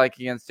 I feel like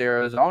against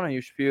Arizona,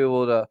 you should be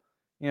able to,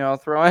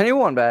 throw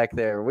anyone back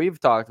there. We've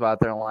talked about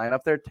their lineup.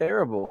 They're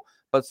terrible.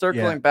 But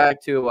circling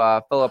back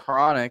to Philippe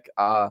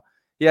Hronek,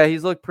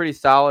 he's looked pretty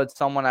solid.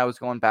 Someone I was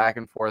going back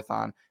and forth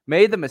on.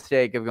 Made the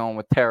mistake of going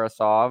with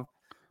Tarasov.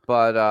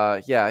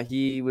 But,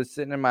 he was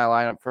sitting in my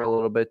lineup for a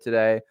little bit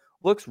today.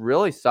 Looks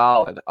really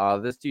solid.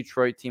 This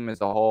Detroit team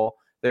as a whole,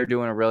 they're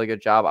doing a really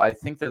good job. I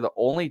think they're the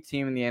only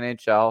team in the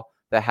NHL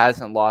that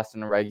hasn't lost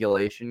in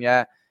regulation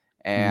yet.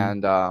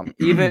 And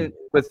even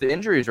with the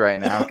injuries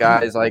right now,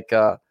 guys like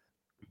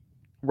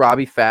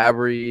Robbie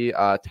Fabry,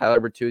 Tyler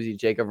Bertuzzi,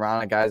 Jacob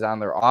Vrana, guys on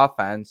their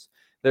offense,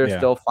 they're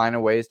still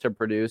finding ways to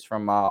produce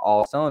from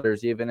all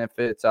cylinders, even if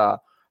it's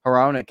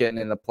Hronek getting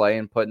into play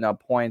and putting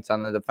up points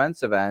on the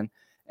defensive end.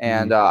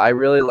 And I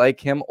really like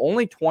him.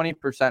 Only 20%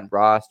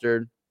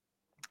 rostered,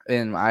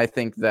 and I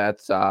think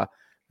that's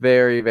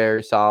very,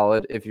 very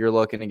solid if you're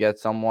looking to get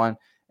someone.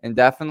 And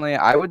definitely,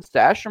 I would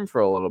stash him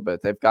for a little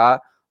bit. They've got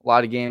a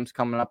lot of games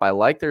coming up. I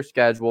like their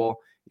schedule.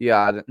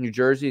 Yeah, New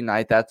Jersey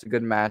tonight, that's a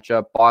good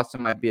matchup.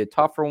 Boston might be a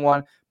tougher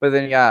one, but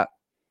then you got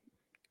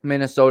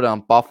Minnesota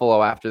and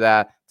Buffalo after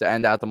that to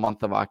end out the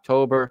month of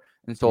October.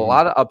 And so a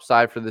lot of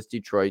upside for this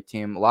Detroit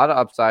team, a lot of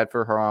upside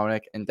for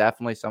Hronek, and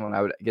definitely someone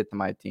I would get to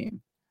my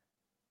team.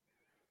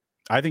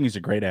 I think he's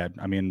a great ad.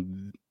 I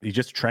mean, he's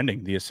just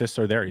trending. The assists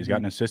are there. He's got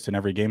an assist in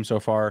every game so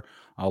far.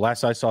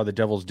 Last I saw, the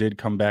Devils did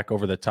come back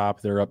over the top.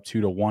 They're up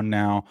 2-1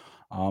 now.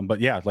 But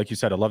yeah, like you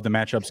said, I love the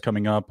matchups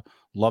coming up.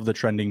 Love the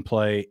trending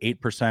play,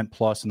 8%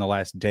 plus in the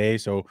last day.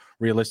 So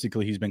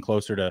realistically, he's been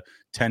closer to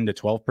 10 to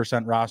 12%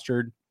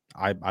 rostered.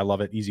 I love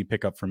it. Easy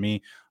pickup for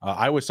me.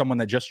 I was someone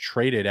that just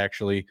traded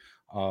actually.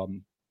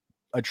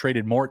 I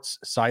traded Moritz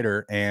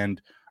Seider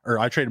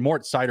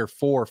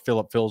for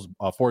Philip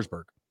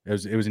Forsberg.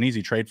 It was an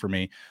easy trade for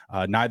me.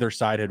 Neither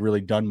side had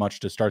really done much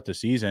to start the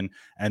season.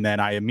 And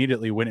then I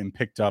immediately went and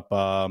picked up,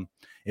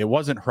 it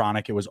wasn't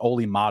Hronek, it was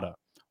Olli Maatta.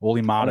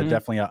 Olli Maatta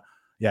definitely,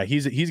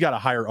 he's got a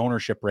higher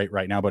ownership rate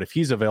right now, but if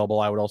he's available,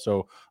 I would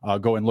also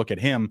go and look at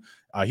him.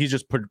 He's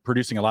just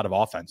producing a lot of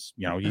offense.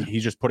 You know,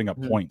 he's just putting up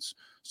points.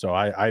 So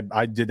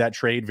I did that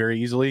trade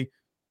very easily.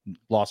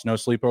 Lost no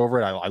sleep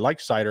over it. I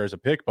liked Seider as a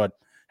pick, but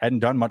hadn't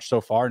done much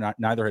so far.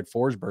 Neither had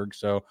Forsberg,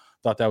 so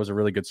thought that was a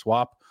really good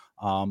swap.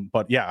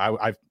 But yeah,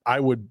 I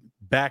would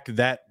back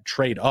that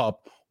trade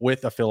up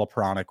with a Philip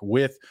Hronek,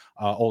 with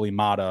Olli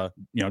Maatta,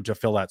 to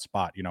fill that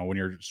spot, when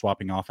you're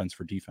swapping offense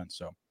for defense.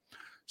 So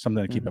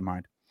something to keep in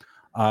mind.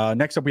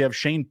 Next up, we have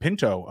Shane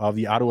Pinto of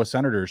the Ottawa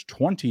Senators,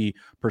 20%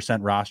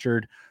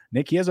 rostered.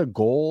 Nick, he has a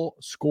goal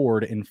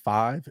scored in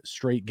 5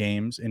 straight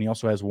games, and he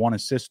also has 1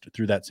 assist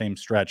through that same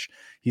stretch.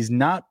 He's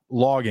not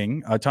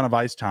logging a ton of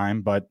ice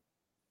time, but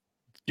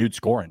dude's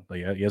scoring.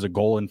 He has a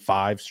goal in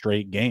 5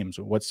 straight games.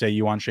 What say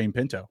you on Shane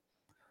Pinto?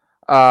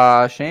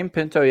 Shane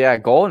Pinto,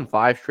 goal in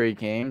 5 straight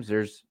games.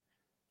 There's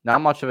not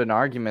much of an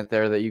argument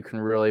there that you can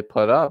really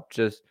put up.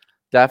 Just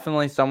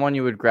definitely someone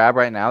you would grab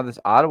right now. This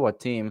Ottawa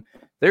team,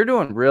 they're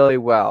doing really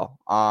well.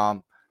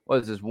 What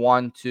is this?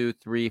 1, 2,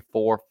 3,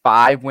 4,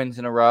 5 wins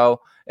in a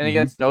row, and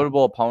against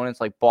notable opponents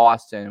like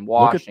Boston,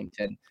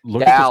 Washington,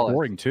 look at the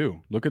scoring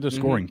too. Look at the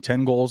scoring.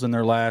 10 goals in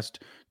their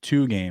last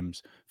 2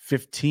 games,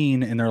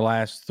 15 in their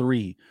last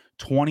 3,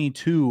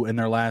 22 in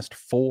their last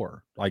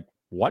 4. Like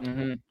what?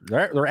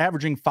 They're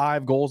averaging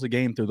 5 goals a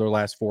game through their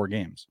last 4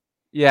 games.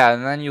 Yeah,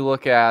 and then you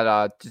look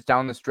at just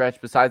down the stretch.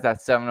 Besides that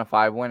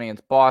 7-5 win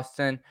against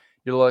Boston,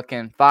 you're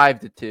looking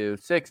 5-2,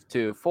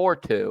 6-2,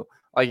 4-2.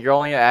 Like you're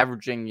only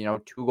averaging, 2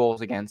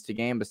 goals against a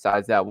game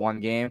besides that 1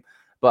 game.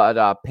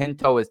 But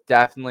Pinto is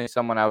definitely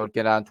someone I would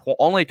get on.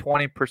 Only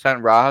 20%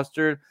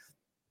 rostered.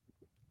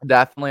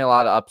 Definitely a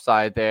lot of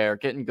upside there.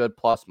 Getting good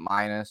plus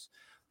minus.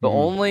 The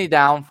only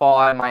downfall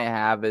I might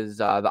have is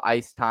the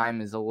ice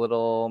time is a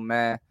little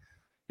meh.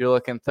 You're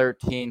looking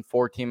 13,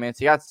 14 minutes.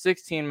 He got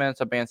 16 minutes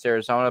against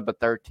Arizona, but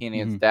 13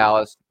 against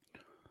Dallas.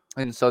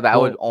 And so that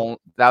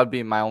would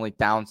be my only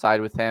downside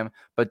with him,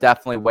 but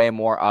definitely way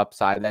more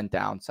upside than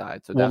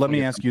downside. So let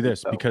me ask you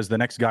this, because the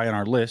next guy on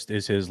our list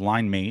is his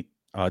line mate,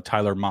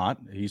 Tyler Mott.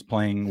 He's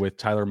playing with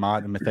Tyler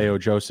Mott and Matteo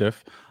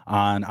Joseph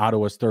on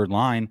Ottawa's third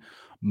line.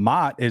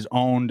 Mott is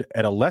owned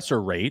at a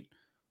lesser rate,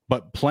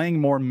 but playing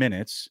more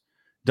minutes.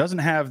 Doesn't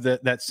have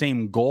that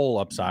same goal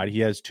upside.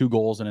 He has 2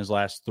 goals in his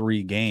last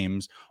 3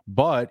 games,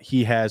 but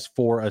he has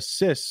 4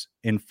 assists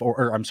he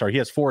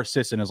has 4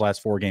 assists in his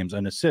last 4 games,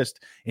 an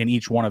assist in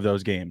each one of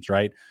those games,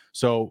 right?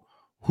 So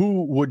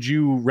who would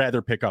you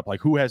rather pick up?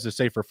 Like, who has the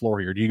safer floor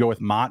here? Do you go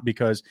with Mott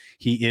because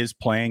he is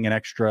playing an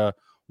extra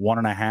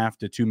 1.5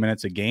 to 2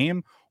 minutes a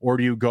game, or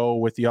do you go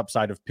with the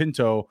upside of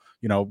Pinto,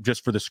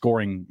 just for the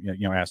scoring,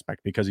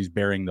 aspect because he's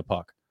burying the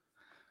puck?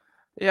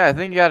 Yeah, I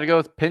think you got to go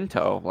with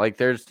Pinto. Like,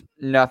 there's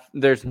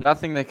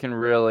nothing that can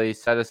really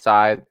set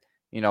aside,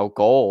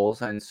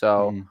 goals. And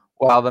so,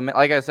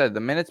 like I said, the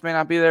minutes may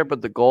not be there,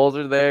 but the goals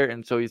are there.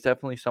 And so he's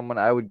definitely someone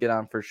I would get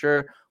on for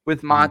sure.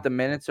 With Mott, the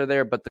minutes are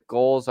there, but the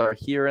goals are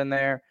here and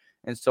there.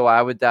 And so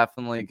I would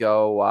definitely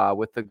go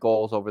with the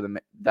goals over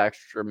the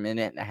extra 1.5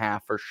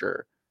 minutes for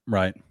sure.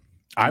 Right.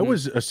 I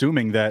was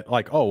assuming that,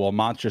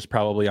 Mott's just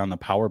probably on the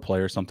power play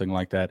or something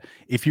like that.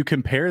 If you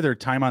compare their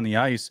time on the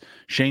ice,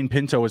 Shane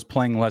Pinto is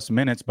playing less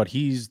minutes, but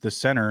he's the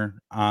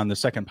center on the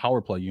second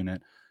power play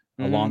unit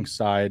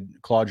alongside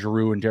Claude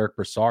Giroux and Derek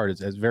Brassard.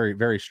 It's very,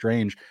 very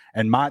strange.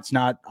 And Mott's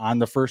not on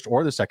the first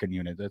or the second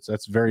unit.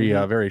 That's very,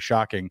 very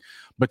shocking.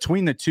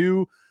 Between the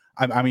two,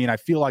 I mean, I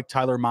feel like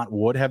Tyler Mott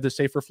would have the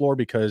safer floor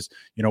because,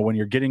 when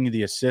you're getting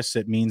the assists,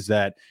 it means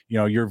that,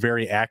 you're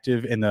very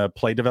active in the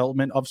play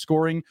development of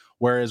scoring.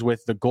 Whereas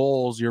with the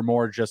goals, you're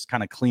more just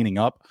kind of cleaning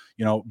up,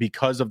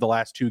 because of the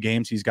last 2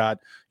 games. He's got,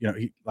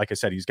 like I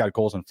said, he's got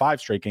goals in 5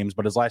 straight games,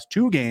 but his last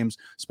 2 games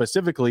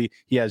specifically,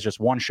 he has just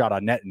 1 shot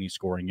on net and he's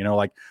scoring.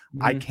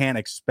 I can't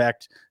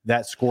expect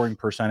that scoring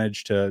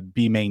percentage to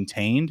be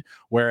maintained.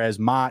 Whereas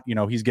Mott,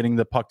 he's getting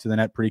the puck to the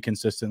net pretty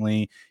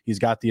consistently. He's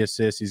got the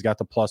assists, he's got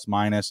the plus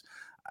minus.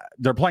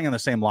 They're playing on the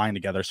same line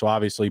together, so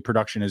obviously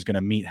production is going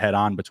to meet head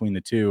on between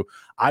the two.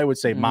 I would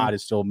say Mott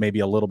is still maybe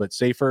a little bit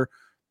safer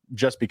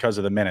just because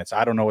of the minutes.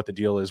 I don't know what the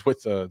deal is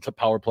with the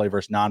power play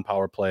versus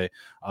non-power play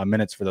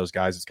minutes for those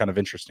guys. It's kind of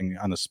interesting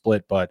on the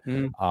split, but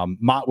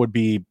Mott would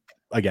be,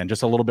 again,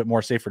 just a little bit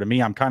more safer to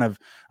me. I'm kind of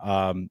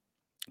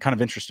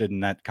interested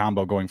in that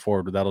combo going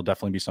forward, but that'll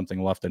definitely be something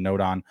we'll have to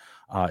note on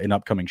in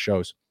upcoming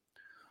shows.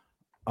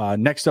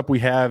 Next up we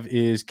have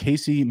is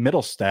Casey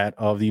Middlestat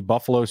of the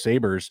Buffalo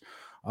Sabres.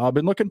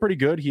 Been looking pretty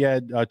good. He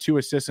had 2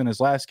 assists in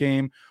his last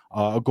game,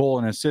 a goal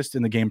and assist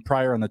in the game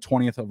prior on the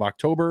 20th of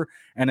October,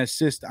 an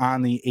assist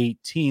on the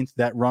 18th.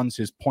 That runs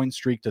his point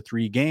streak to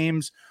 3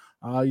 games.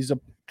 He's a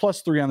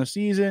 +3 on the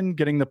season,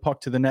 getting the puck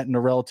to the net in a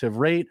relative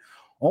rate.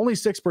 Only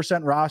 6%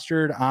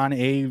 rostered on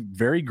a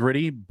very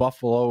gritty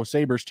Buffalo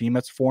Sabres team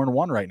that's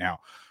 4-1 right now.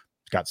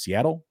 He's got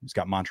Seattle, he's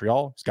got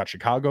Montreal, he's got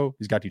Chicago,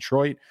 he's got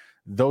Detroit.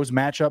 Those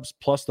matchups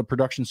plus the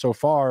production so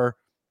far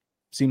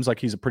seems like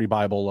he's a pretty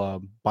viable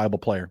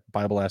player,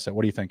 viable asset.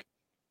 What do you think?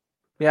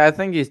 Yeah, I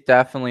think he's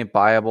definitely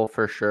viable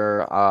for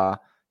sure.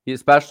 He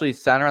especially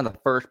center on the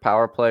first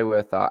power play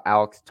with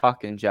Alex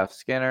Tuck and Jeff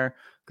Skinner.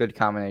 Good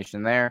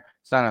combination there.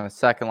 Center on the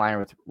second line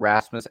with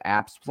Rasmus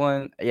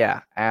Asplund.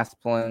 Yeah,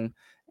 Asplund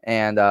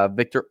and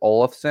Victor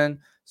Olofsson.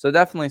 So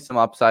definitely some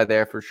upside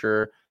there for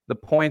sure. The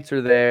points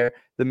are there.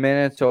 The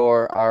minutes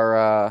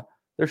are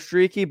they're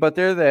streaky, but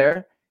they're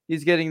there.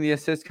 He's getting the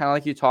assists, kind of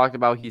like you talked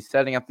about. He's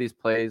setting up these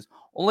plays.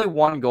 Only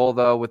 1 goal,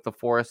 though, with the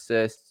 4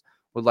 assists.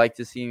 Would like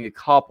to see a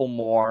couple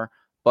more,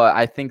 but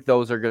I think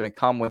those are going to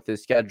come with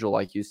his schedule.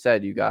 Like you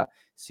said, you got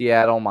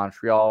Seattle,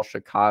 Montreal,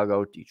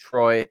 Chicago,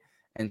 Detroit.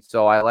 And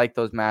so I like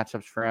those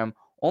matchups for him.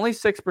 Only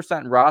 6%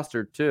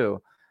 rostered,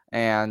 too,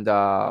 and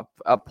up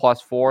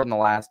 +4 in the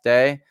last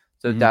day.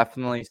 So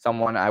definitely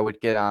someone I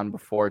would get on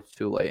before it's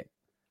too late.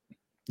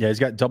 Yeah, he's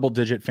got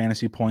double-digit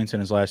fantasy points in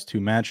his last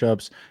 2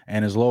 matchups,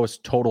 and his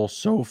lowest total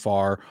so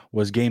far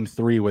was Game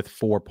 3 with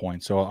 4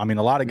 points. So, I mean,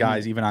 a lot of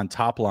guys, even on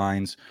top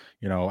lines,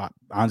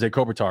 Anze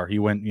Kopitar, he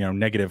went,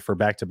 negative for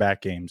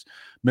back-to-back games.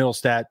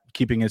 Middlestat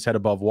keeping his head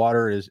above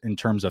water is in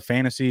terms of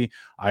fantasy.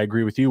 I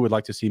agree with you. Would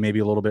like to see maybe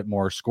a little bit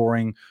more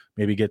scoring,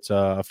 maybe gets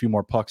a few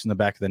more pucks in the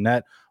back of the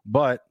net.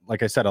 But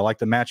like I said, I like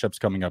the matchups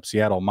coming up: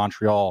 Seattle,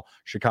 Montreal,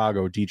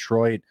 Chicago,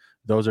 Detroit.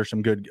 Those are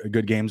some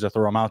good games to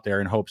throw him out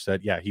there in hopes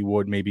that, he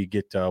would maybe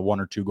get 1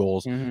 or 2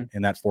 goals in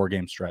that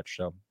 4-game stretch.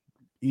 So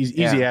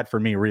easy ad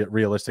for me,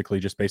 realistically,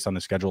 just based on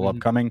the schedule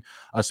upcoming,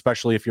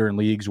 especially if you're in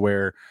leagues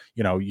where,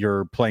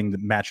 you're playing the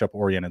matchup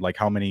oriented, like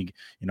how many,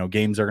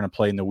 games are going to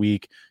play in the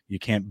week. You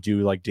can't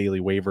do like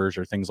daily waivers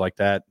or things like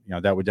that.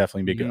 That would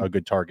definitely be a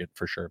good target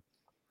for sure.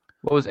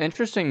 What was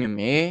interesting to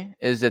me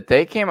is that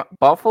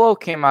Buffalo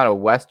came out of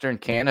Western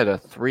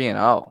Canada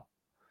 3-0.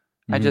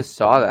 I just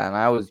saw that and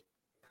I was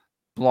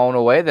blown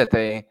away that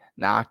they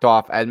knocked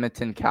off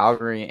Edmonton,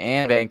 Calgary,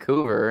 and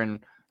Vancouver in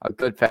a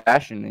good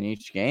fashion in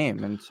each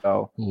game. And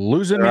so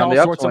losing me all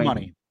sorts of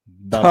money.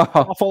 The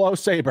Buffalo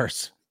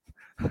Sabres.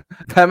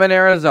 Them in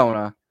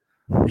Arizona.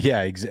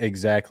 Yeah,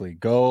 exactly.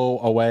 Go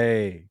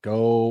away.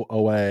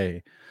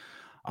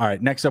 All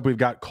right, next up, we've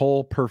got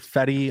Cole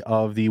Perfetti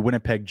of the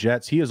Winnipeg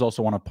Jets. He is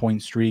also on a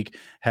point streak,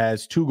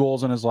 has 2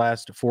 goals in his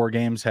last 4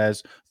 games,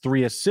 has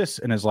 3 assists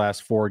in his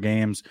last 4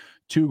 games,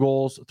 2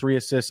 goals, 3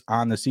 assists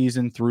on the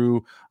season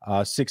through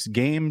 6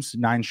 games,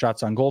 9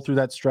 shots on goal through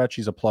that stretch.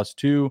 He's a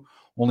 +2,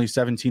 only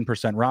 17%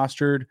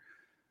 rostered.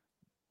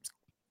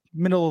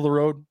 Middle of the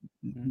road.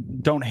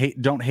 Don't hate,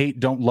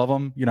 don't love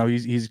him.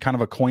 He's kind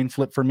of a coin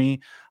flip for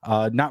me.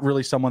 Not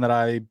really someone that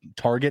I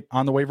target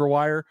on the waiver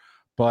wire.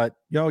 But,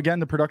 again,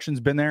 the production's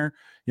been there.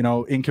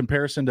 In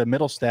comparison to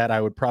Middlestat,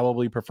 I would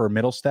probably prefer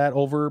Middlestat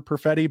over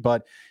Perfetti,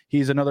 but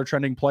he's another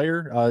trending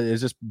player.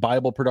 Is this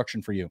viable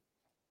production for you?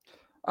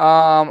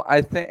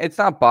 I think it's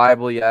not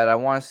viable yet. I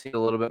want to see a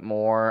little bit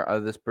more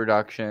of this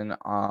production.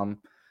 A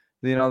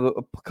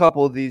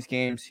couple of these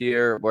games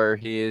here where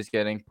he is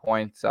getting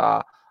points.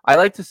 I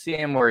like to see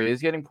him where he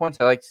is getting points.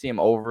 I like to see him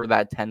over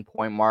that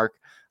 10-point mark.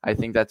 I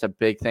think that's a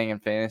big thing in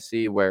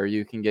fantasy where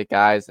you can get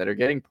guys that are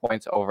getting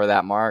points over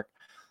that mark.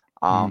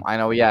 I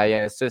know,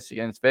 assists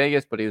against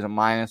Vegas, but he was a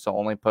minus, so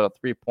only put up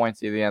 3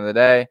 points at the end of the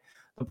day.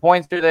 The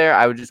points are there.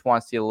 I would just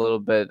want to see a little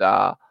bit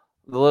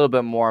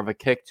more of a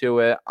kick to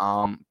it.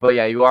 But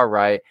yeah, you are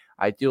right.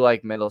 I do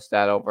like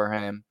Middlestat over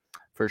him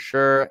for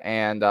sure,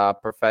 and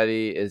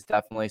Perfetti is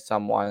definitely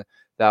someone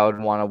that I would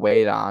want to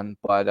wait on.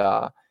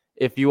 But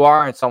if you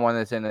are someone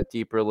that's in a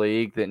deeper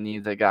league that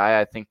needs a guy,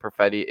 I think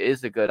Perfetti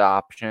is a good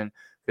option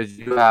because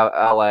you have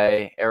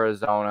LA,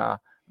 Arizona,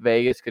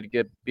 Vegas could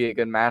be a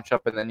good matchup,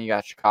 and then you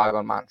got Chicago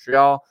and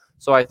Montreal.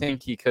 So I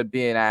think he could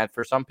be an ad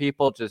for some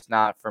people, just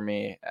not for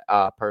me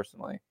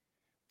personally.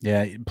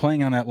 Yeah,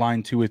 playing on that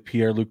line too with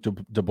Pierre-Luc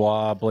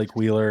Dubois, Blake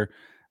Wheeler,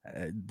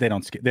 they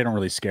don't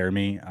really scare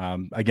me.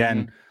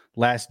 Again,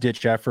 last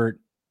ditch effort.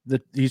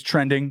 He's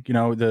trending.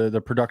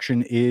 The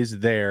production is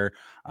there,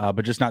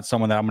 but just not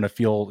someone that I'm going to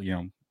feel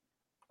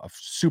a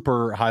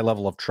super high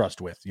level of trust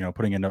with.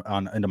 Putting into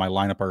my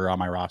lineup or on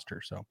my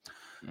roster. So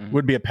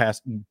would be a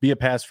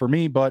pass for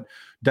me, but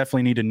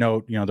definitely need to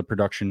note the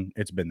production.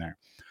 It's been there.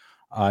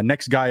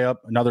 Next guy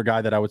up, another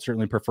guy that I would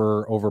certainly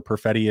prefer over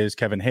Perfetti is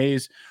Kevin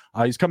Hayes.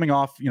 He's coming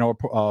off,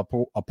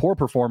 a poor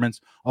performance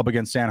up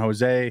against San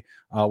Jose.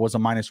 Was a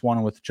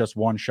 -1 with just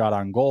one shot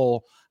on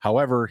goal.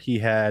 However, he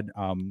had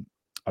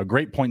a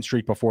great point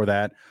streak before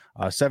that: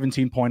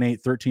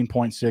 17.8,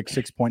 13.6,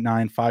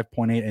 6.9,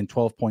 5.8, and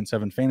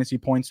 12.7 fantasy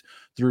points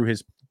through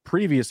his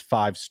previous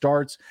 5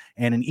 starts.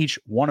 And in each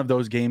one of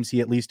those games,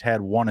 he at least had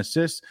 1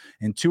 assist.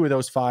 In 2 of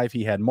those 5,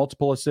 he had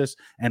multiple assists.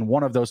 And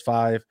 1 of those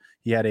 5,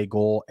 he had a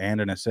goal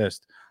and an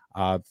assist.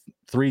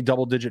 3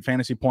 double-digit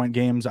fantasy point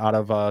games out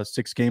of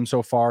 6 games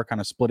so far, kind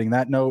of splitting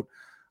that note.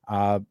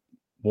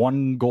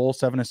 1 goal,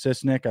 7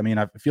 assists, Nick. I mean,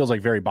 it feels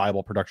like very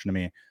viable production to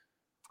me.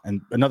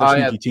 And another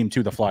sneaky team,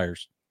 too, the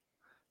Flyers.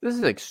 This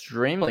is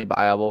extremely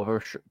viable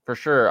for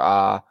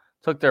sure.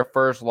 Took their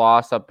first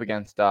loss up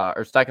against,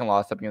 or second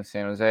loss up against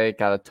San Jose.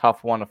 Got a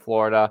tough one to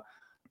Florida.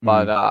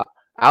 But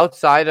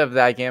outside of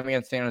that game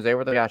against San Jose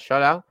where they got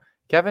shut out,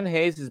 Kevin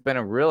Hayes has been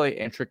a really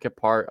intricate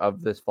part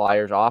of this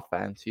Flyers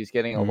offense. He's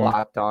getting a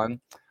lot done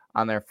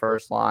on their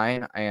first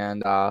line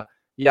and, on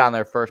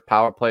their first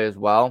power play as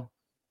well.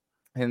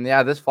 And,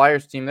 this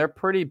Flyers team, they're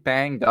pretty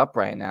banged up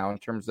right now in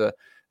terms of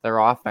their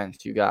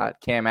offense. You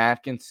got Cam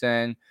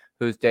Atkinson,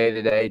 who's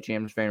day-to-day,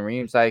 James Van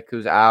Riemsdyk,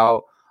 who's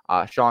out,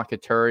 Sean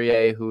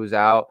Couturier, who's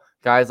out,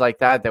 guys like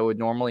that would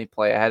normally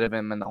play ahead of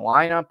him in the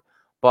lineup,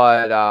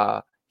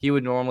 but he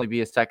would normally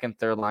be a second,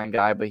 third-line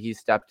guy, but he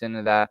stepped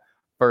into that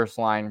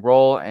first-line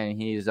role,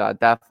 and he's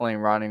definitely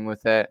running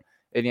with it.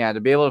 And,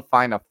 to be able to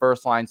find a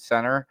first-line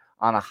center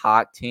on a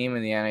hot team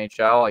in the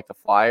NHL like the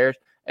Flyers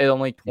at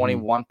only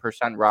 21%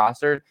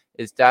 rostered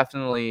is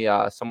definitely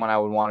someone I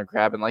would want to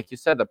grab. And like you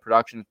said, the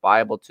production is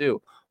viable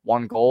too.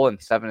 1 goal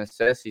and 7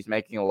 assists. He's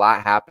making a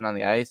lot happen on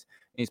the ice.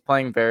 He's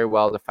playing very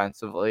well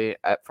defensively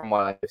from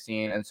what I've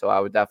seen. And so I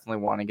would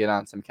definitely want to get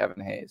on some Kevin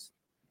Hayes.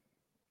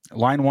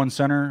 Line 1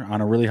 center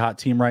on a really hot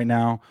team right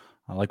now.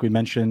 Like we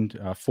mentioned,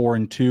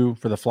 4-2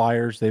 for the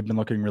Flyers. They've been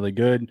looking really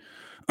good.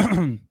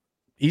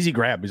 Easy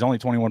grab. He's only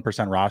 21%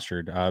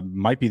 rostered.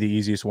 Might be the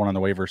easiest one on the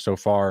waiver so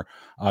far,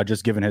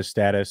 just given his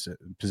status,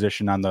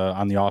 position on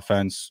the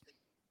offense,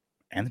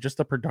 and just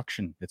the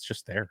production. It's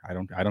just there. I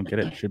don't get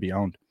it. It should be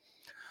owned.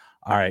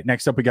 All right.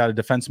 Next up, we got a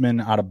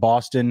defenseman out of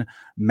Boston,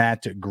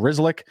 Matt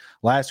Grzelcyk.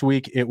 Last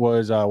week it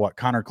was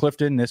Connor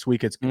Clifton. This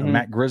week it's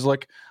Matt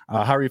Grzelcyk.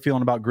 How are you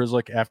feeling about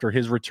Grzelcyk after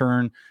his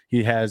return?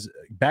 He has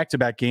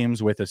back-to-back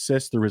games with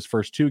assists through his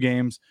first 2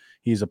 games.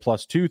 He's a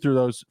 +2 through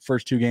those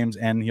first 2 games,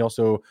 and he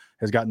also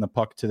has gotten the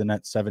puck to the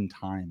net 7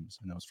 times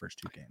in those first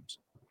 2 games.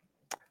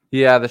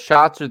 Yeah, the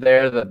shots are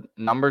there, the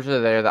numbers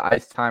are there, the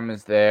ice time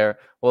is there.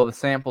 Well, the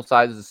sample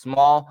size is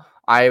small.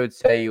 I would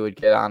say you would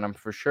get on him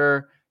for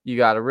sure. You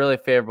got a really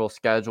favorable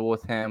schedule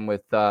with him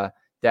with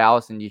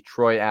Dallas and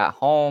Detroit at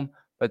home,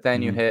 but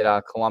then you hit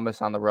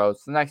Columbus on the road.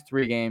 So the next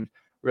 3 games,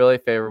 really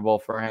favorable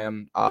for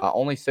him.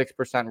 Only 6%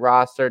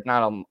 rostered,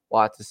 not a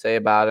lot to say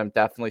about him.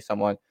 Definitely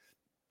someone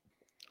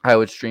I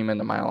would stream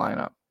into my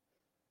lineup.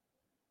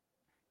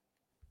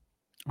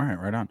 All right,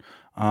 right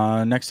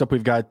on. Next up,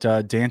 we've got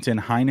Danton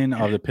Heinen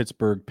of the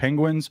Pittsburgh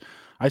Penguins.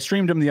 I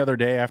streamed him the other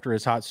day after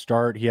his hot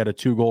start. He had a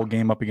 2-goal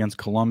game up against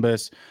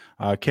Columbus.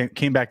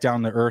 Came back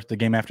down to earth the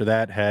game after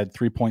that, had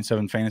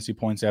 3.7 fantasy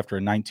points after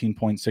a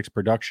 19.6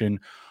 production.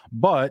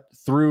 But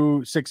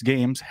through 6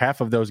 games,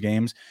 half of those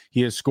games,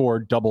 he has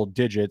scored double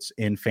digits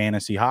in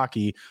fantasy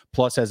hockey,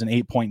 plus has an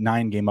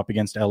 8.9 game up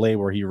against LA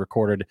where he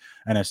recorded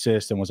an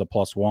assist and was a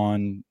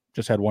 +1,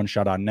 just had 1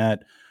 shot on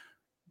net.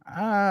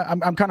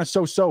 I'm kind of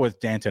so with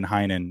Danton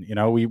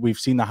Heinen. We've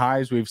seen the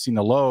highs, we've seen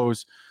the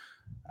lows.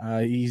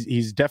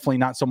 He's definitely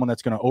not someone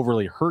that's going to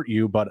overly hurt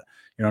you, but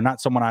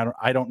not someone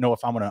I don't know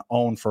if I'm going to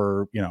own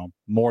for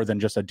more than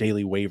just a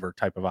daily waiver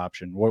type of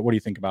option. What do you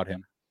think about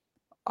him?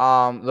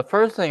 The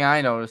first thing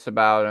I noticed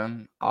about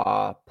him,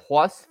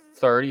 plus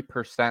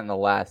 30% in the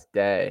last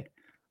day.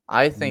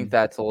 I think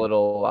that's a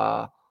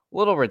little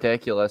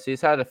ridiculous.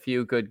 He's had a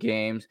few good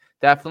games,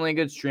 definitely a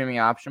good streaming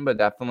option, but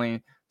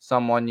definitely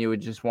someone you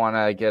would just want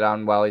to get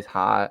on while he's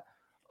hot.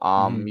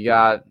 You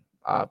got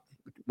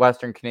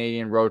Western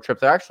Canadian road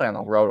trips. They're actually on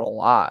the road a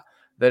lot.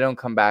 They don't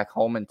come back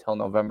home until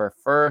November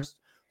 1st.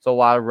 So a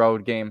lot of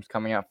road games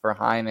coming up for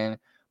Heinen.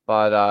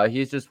 But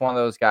he's just one of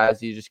those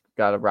guys you just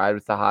got to ride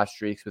with the hot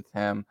streaks with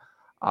him.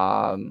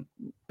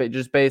 But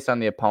just based on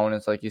the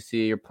opponents, like you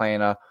see, you're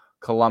playing a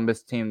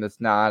Columbus team that's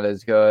not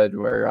as good,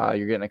 where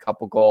you're getting a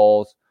couple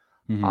goals.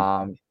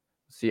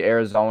 See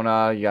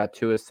Arizona, you got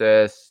 2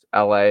 assists.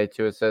 LA,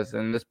 2 assists.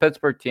 And this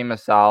Pittsburgh team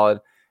is solid.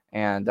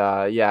 And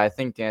I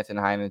think Danton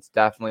Heinen's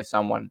definitely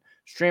someone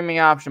streaming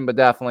option, but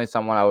definitely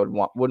someone I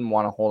wouldn't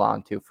want to hold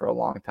on to for a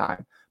long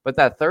time. But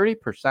that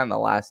 30% the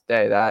last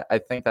day, that I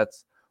think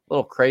that's a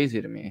little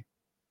crazy to me.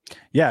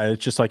 Yeah,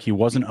 it's just like he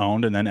wasn't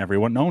owned, and then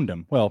everyone owned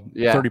him. Well,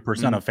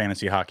 30% of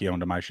fantasy hockey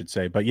owned him, I should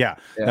say. But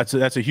that's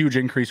a huge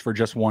increase for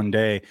just one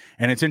day.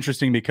 And it's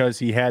interesting because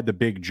he had the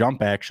big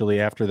jump actually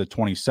after the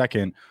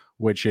 22nd,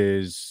 which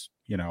is,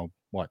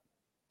 what?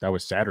 That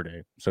was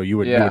Saturday. So you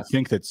would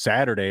think that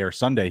Saturday or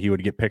Sunday he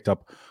would get picked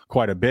up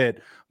quite a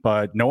bit,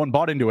 but no one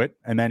bought into it.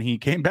 And then he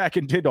came back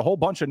and did a whole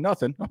bunch of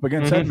nothing up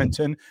against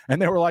Edmonton,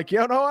 and they were like,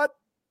 you know what?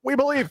 We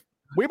believe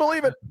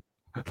it.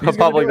 The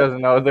public doesn't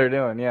know what they're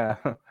doing. Yeah.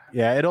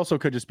 Yeah, it also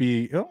could just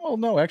be, oh,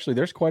 no, actually,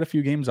 there's quite a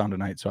few games on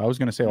tonight. So I was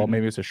going to say, well,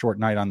 maybe it's a short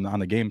night on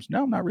the games.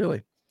 No, not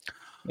really.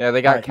 Yeah,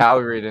 they got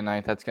Calgary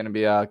tonight. That's going to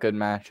be a good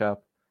matchup.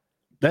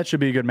 That should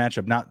be a good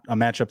matchup, not a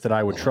matchup that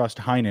I would trust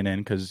Heinen in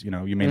because,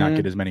 you may not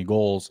get as many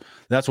goals.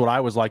 That's what I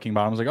was liking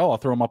about him. I was like, I'll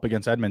throw him up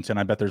against Edmonton.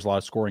 I bet there's a lot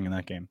of scoring in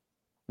that game.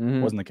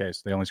 Wasn't the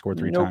case. They only scored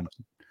 3 times.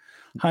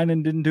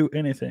 Heinen didn't do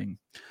anything.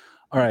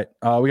 All right,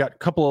 we got a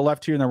couple of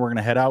left here, and then we're going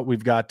to head out.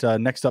 We've got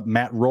next up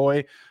Matt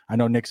Roy. I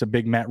know Nick's a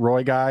big Matt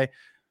Roy guy.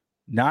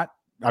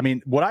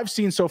 What I've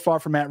seen so far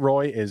from Matt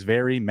Roy is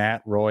very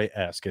Matt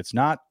Roy-esque. It's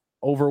not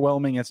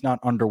overwhelming. It's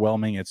not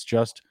underwhelming. It's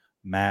just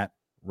Matt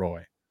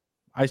Roy.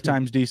 Ice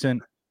time's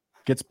decent.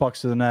 Gets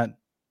pucks to the net.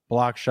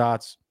 Block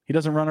shots. He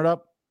doesn't run it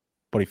up,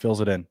 but he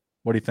fills it in.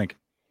 What do you think?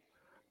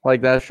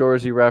 Like that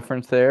Shoresy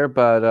reference there,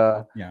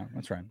 but yeah,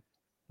 that's right.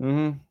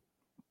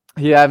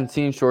 If you haven't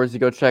seen Shoresy,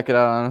 go check it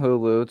out on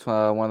Hulu. It's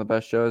one of the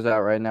best shows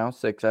out right now.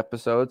 6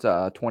 episodes,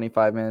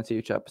 25 minutes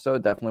each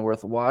episode. Definitely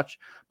worth a watch.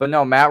 But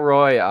no, Matt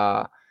Roy,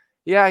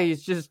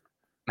 he's just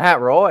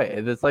Matt Roy.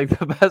 It's like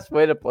the best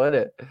way to put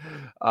it.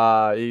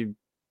 I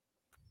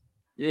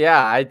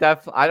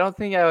don't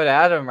think I would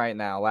add him right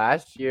now.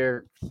 Last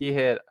year, he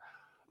hit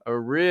a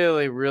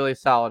really, really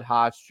solid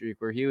hot streak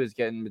where he was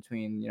getting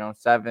between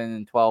 7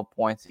 and 12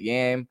 points a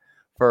game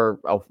for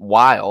a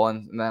while,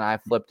 and then I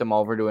flipped him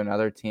over to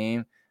another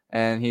team.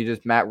 And he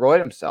just Matt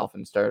Roy'd himself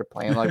and started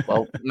playing like,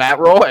 Matt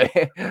Roy.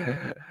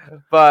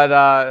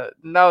 But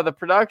no, the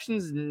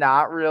production's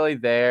not really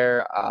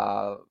there.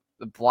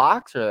 The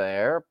blocks are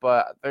there,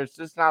 but there's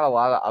just not a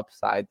lot of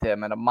upside to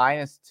him. At a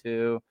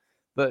 -2,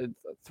 the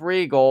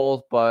 3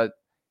 goals, but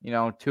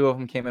 2 of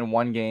them came in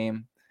one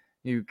game.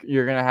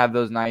 You're gonna have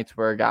those nights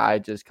where a guy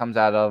just comes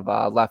out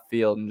of left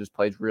field and just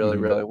plays really,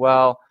 really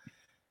well.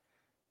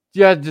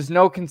 Yeah, just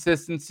no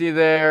consistency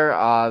there.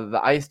 The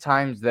ice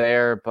time's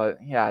there, but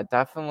yeah,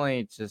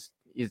 definitely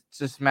he's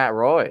just Matt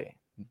Roy.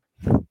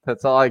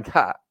 That's all I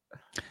got.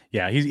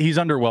 Yeah, he's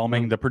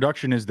underwhelming. The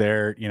production is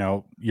there.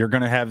 You're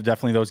going to have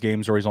definitely those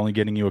games where he's only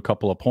getting you a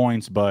couple of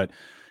points, but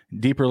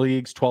deeper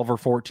leagues, 12 or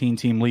 14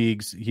 team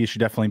leagues, he should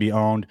definitely be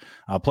owned.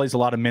 Plays a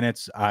lot of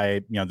minutes.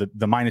 The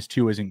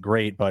 -2 isn't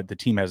great, but the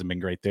team hasn't been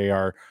great. They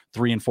are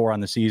 3 and 4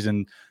 on the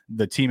season.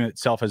 The team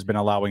itself has been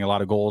allowing a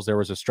lot of goals. There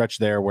was a stretch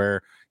there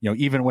where,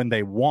 even when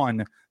they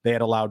won, they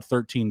had allowed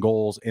 13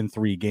 goals in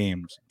 3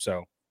 games.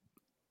 So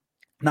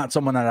not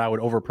someone that I would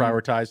over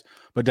prioritize,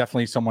 but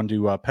definitely someone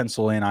to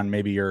pencil in on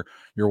maybe your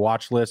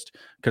watch list,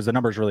 because the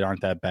numbers really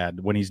aren't that bad.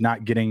 When he's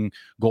not getting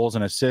goals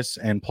and assists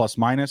and plus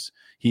minus,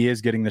 he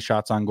is getting the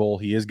shots on goal.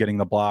 He is getting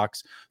the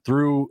blocks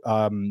through.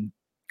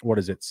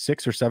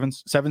 6 or 7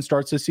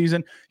 starts this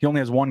season. He only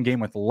has 1 game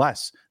with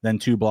less than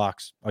 2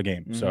 blocks a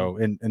game. So,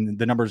 and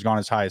the number's gone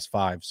as high as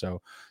 5. So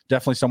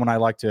definitely someone I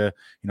like to,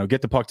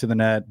 get the puck to the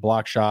net,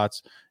 block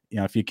shots.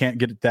 If you can't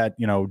get that,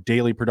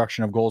 daily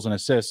production of goals and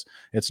assists,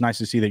 it's nice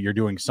to see that you're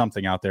doing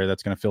something out there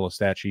that's going to fill a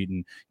stat sheet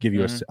and give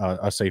you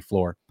a safe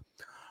floor.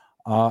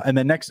 And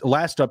then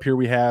last up here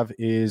we have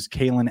is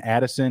Kalen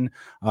Addison.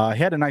 He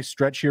had a nice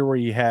stretch here where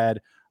he had,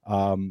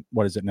 an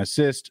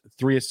assist,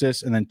 3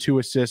 assists, and then 2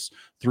 assists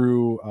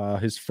through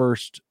his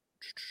first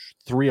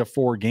 3 of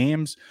 4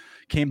 games.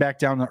 Came back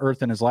down to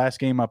earth in his last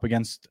game up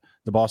against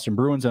the Boston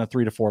Bruins in a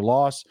 3-4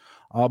 loss.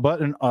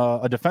 But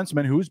a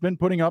defenseman who's been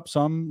putting up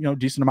some,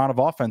 decent amount of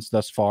offense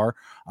thus far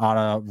on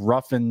a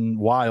rough and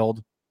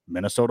wild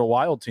Minnesota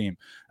Wild team.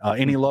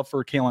 Any love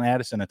for Kalen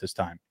Addison at this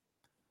time?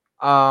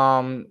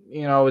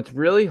 It's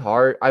really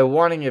hard. I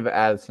want to give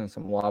Addison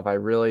some love. I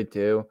really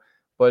do.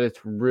 But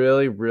it's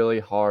really, really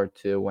hard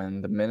to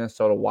when the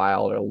Minnesota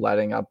Wild are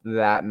letting up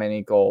that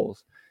many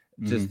goals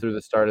just through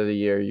the start of the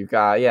year. You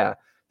got,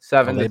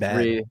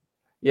 7-3.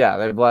 Yeah,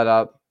 they've let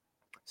up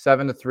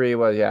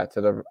 7-3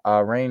 to the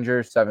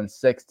Rangers,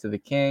 7-6 to the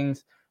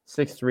Kings,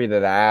 6-3 to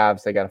the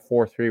Avs. They got a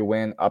 4-3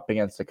 win up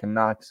against the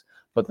Canucks,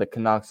 but the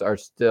Canucks are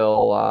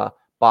still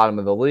bottom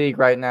of the league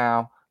right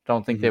now.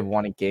 Don't think they've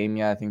won a game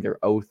yet. I think they're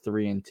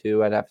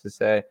 0-3-2, I'd have to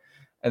say.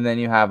 And then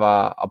you have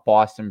a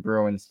Boston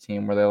Bruins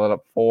team where they let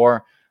up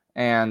 4.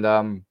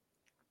 And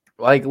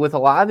like with a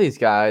lot of these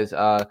guys,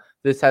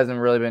 this hasn't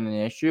really been an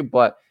issue,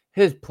 but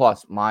his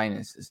plus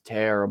minus is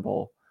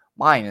terrible.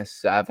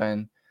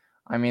 -7.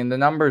 I mean, the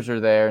numbers are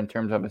there in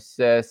terms of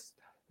assists.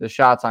 The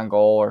shots on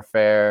goal are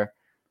fair.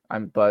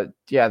 But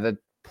yeah, the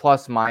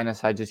plus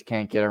minus, I just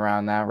can't get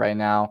around that right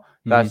now.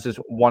 That's just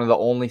one of the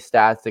only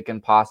stats that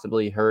can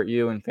possibly hurt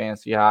you in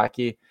fantasy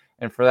hockey.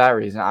 And for that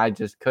reason, I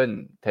just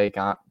couldn't take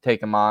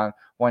him on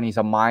when he's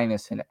a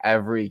minus in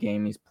every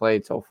game he's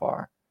played so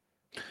far.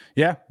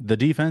 Yeah, the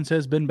defense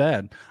has been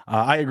bad.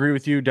 I agree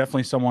with you.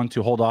 Definitely someone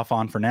to hold off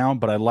on for now,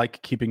 but I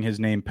like keeping his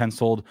name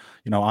penciled,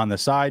 on the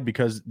side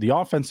because the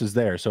offense is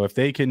there. So if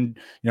they can,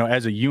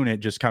 as a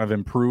unit, just kind of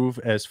improve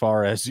as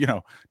far as,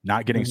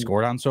 not getting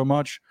scored on so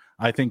much,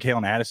 I think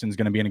Kalen Addison is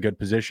going to be in a good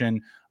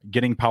position,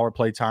 getting power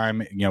play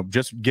time,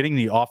 just getting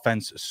the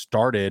offense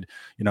started,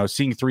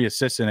 seeing 3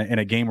 assists in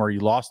a game where he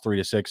lost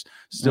 3-6,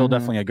 still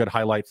definitely a good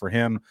highlight for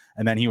him.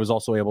 And then he was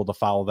also able to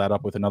follow that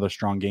up with another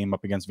strong game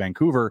up against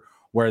Vancouver,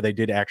 where they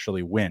did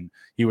actually win.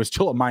 He was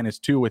still a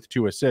 -2 with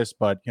 2 assists,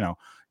 but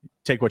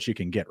take what you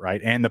can get,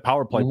 right? And the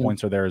power play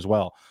points are there as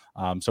well.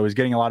 So he's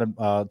getting a lot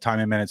of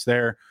time and minutes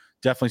there.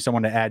 Definitely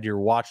someone to add to your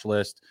watch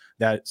list.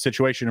 That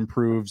situation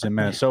improves in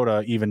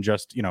Minnesota, even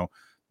just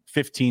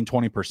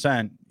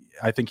 15-20%.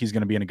 I think he's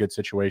going to be in a good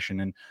situation,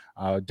 and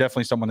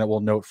definitely someone that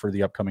we'll note for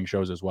the upcoming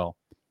shows as well.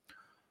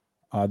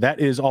 That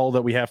is all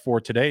that we have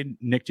for today.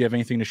 Nick, do you have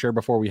anything to share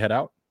before we head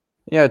out?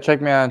 Yeah,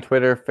 check me out on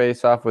Twitter,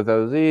 Face Off with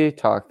OZ,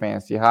 talk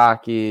fantasy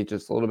hockey,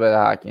 just a little bit of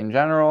hockey in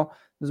general,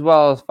 as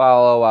well as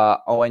follow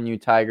ONU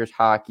Tigers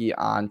Hockey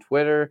on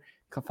Twitter.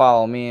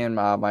 Follow me and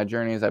my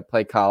journey as I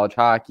play college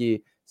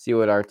hockey, see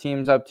what our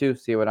team's up to,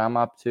 see what I'm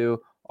up to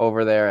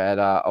over there at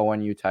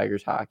ONU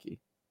Tigers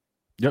Hockey.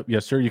 Yep.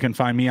 Yes, sir. You can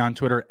find me on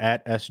Twitter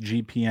at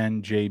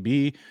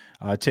SGPNJB.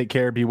 Take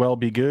care, be well,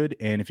 be good.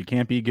 And if you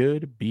can't be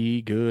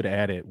good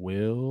at it.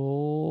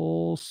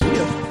 We'll see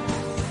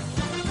you.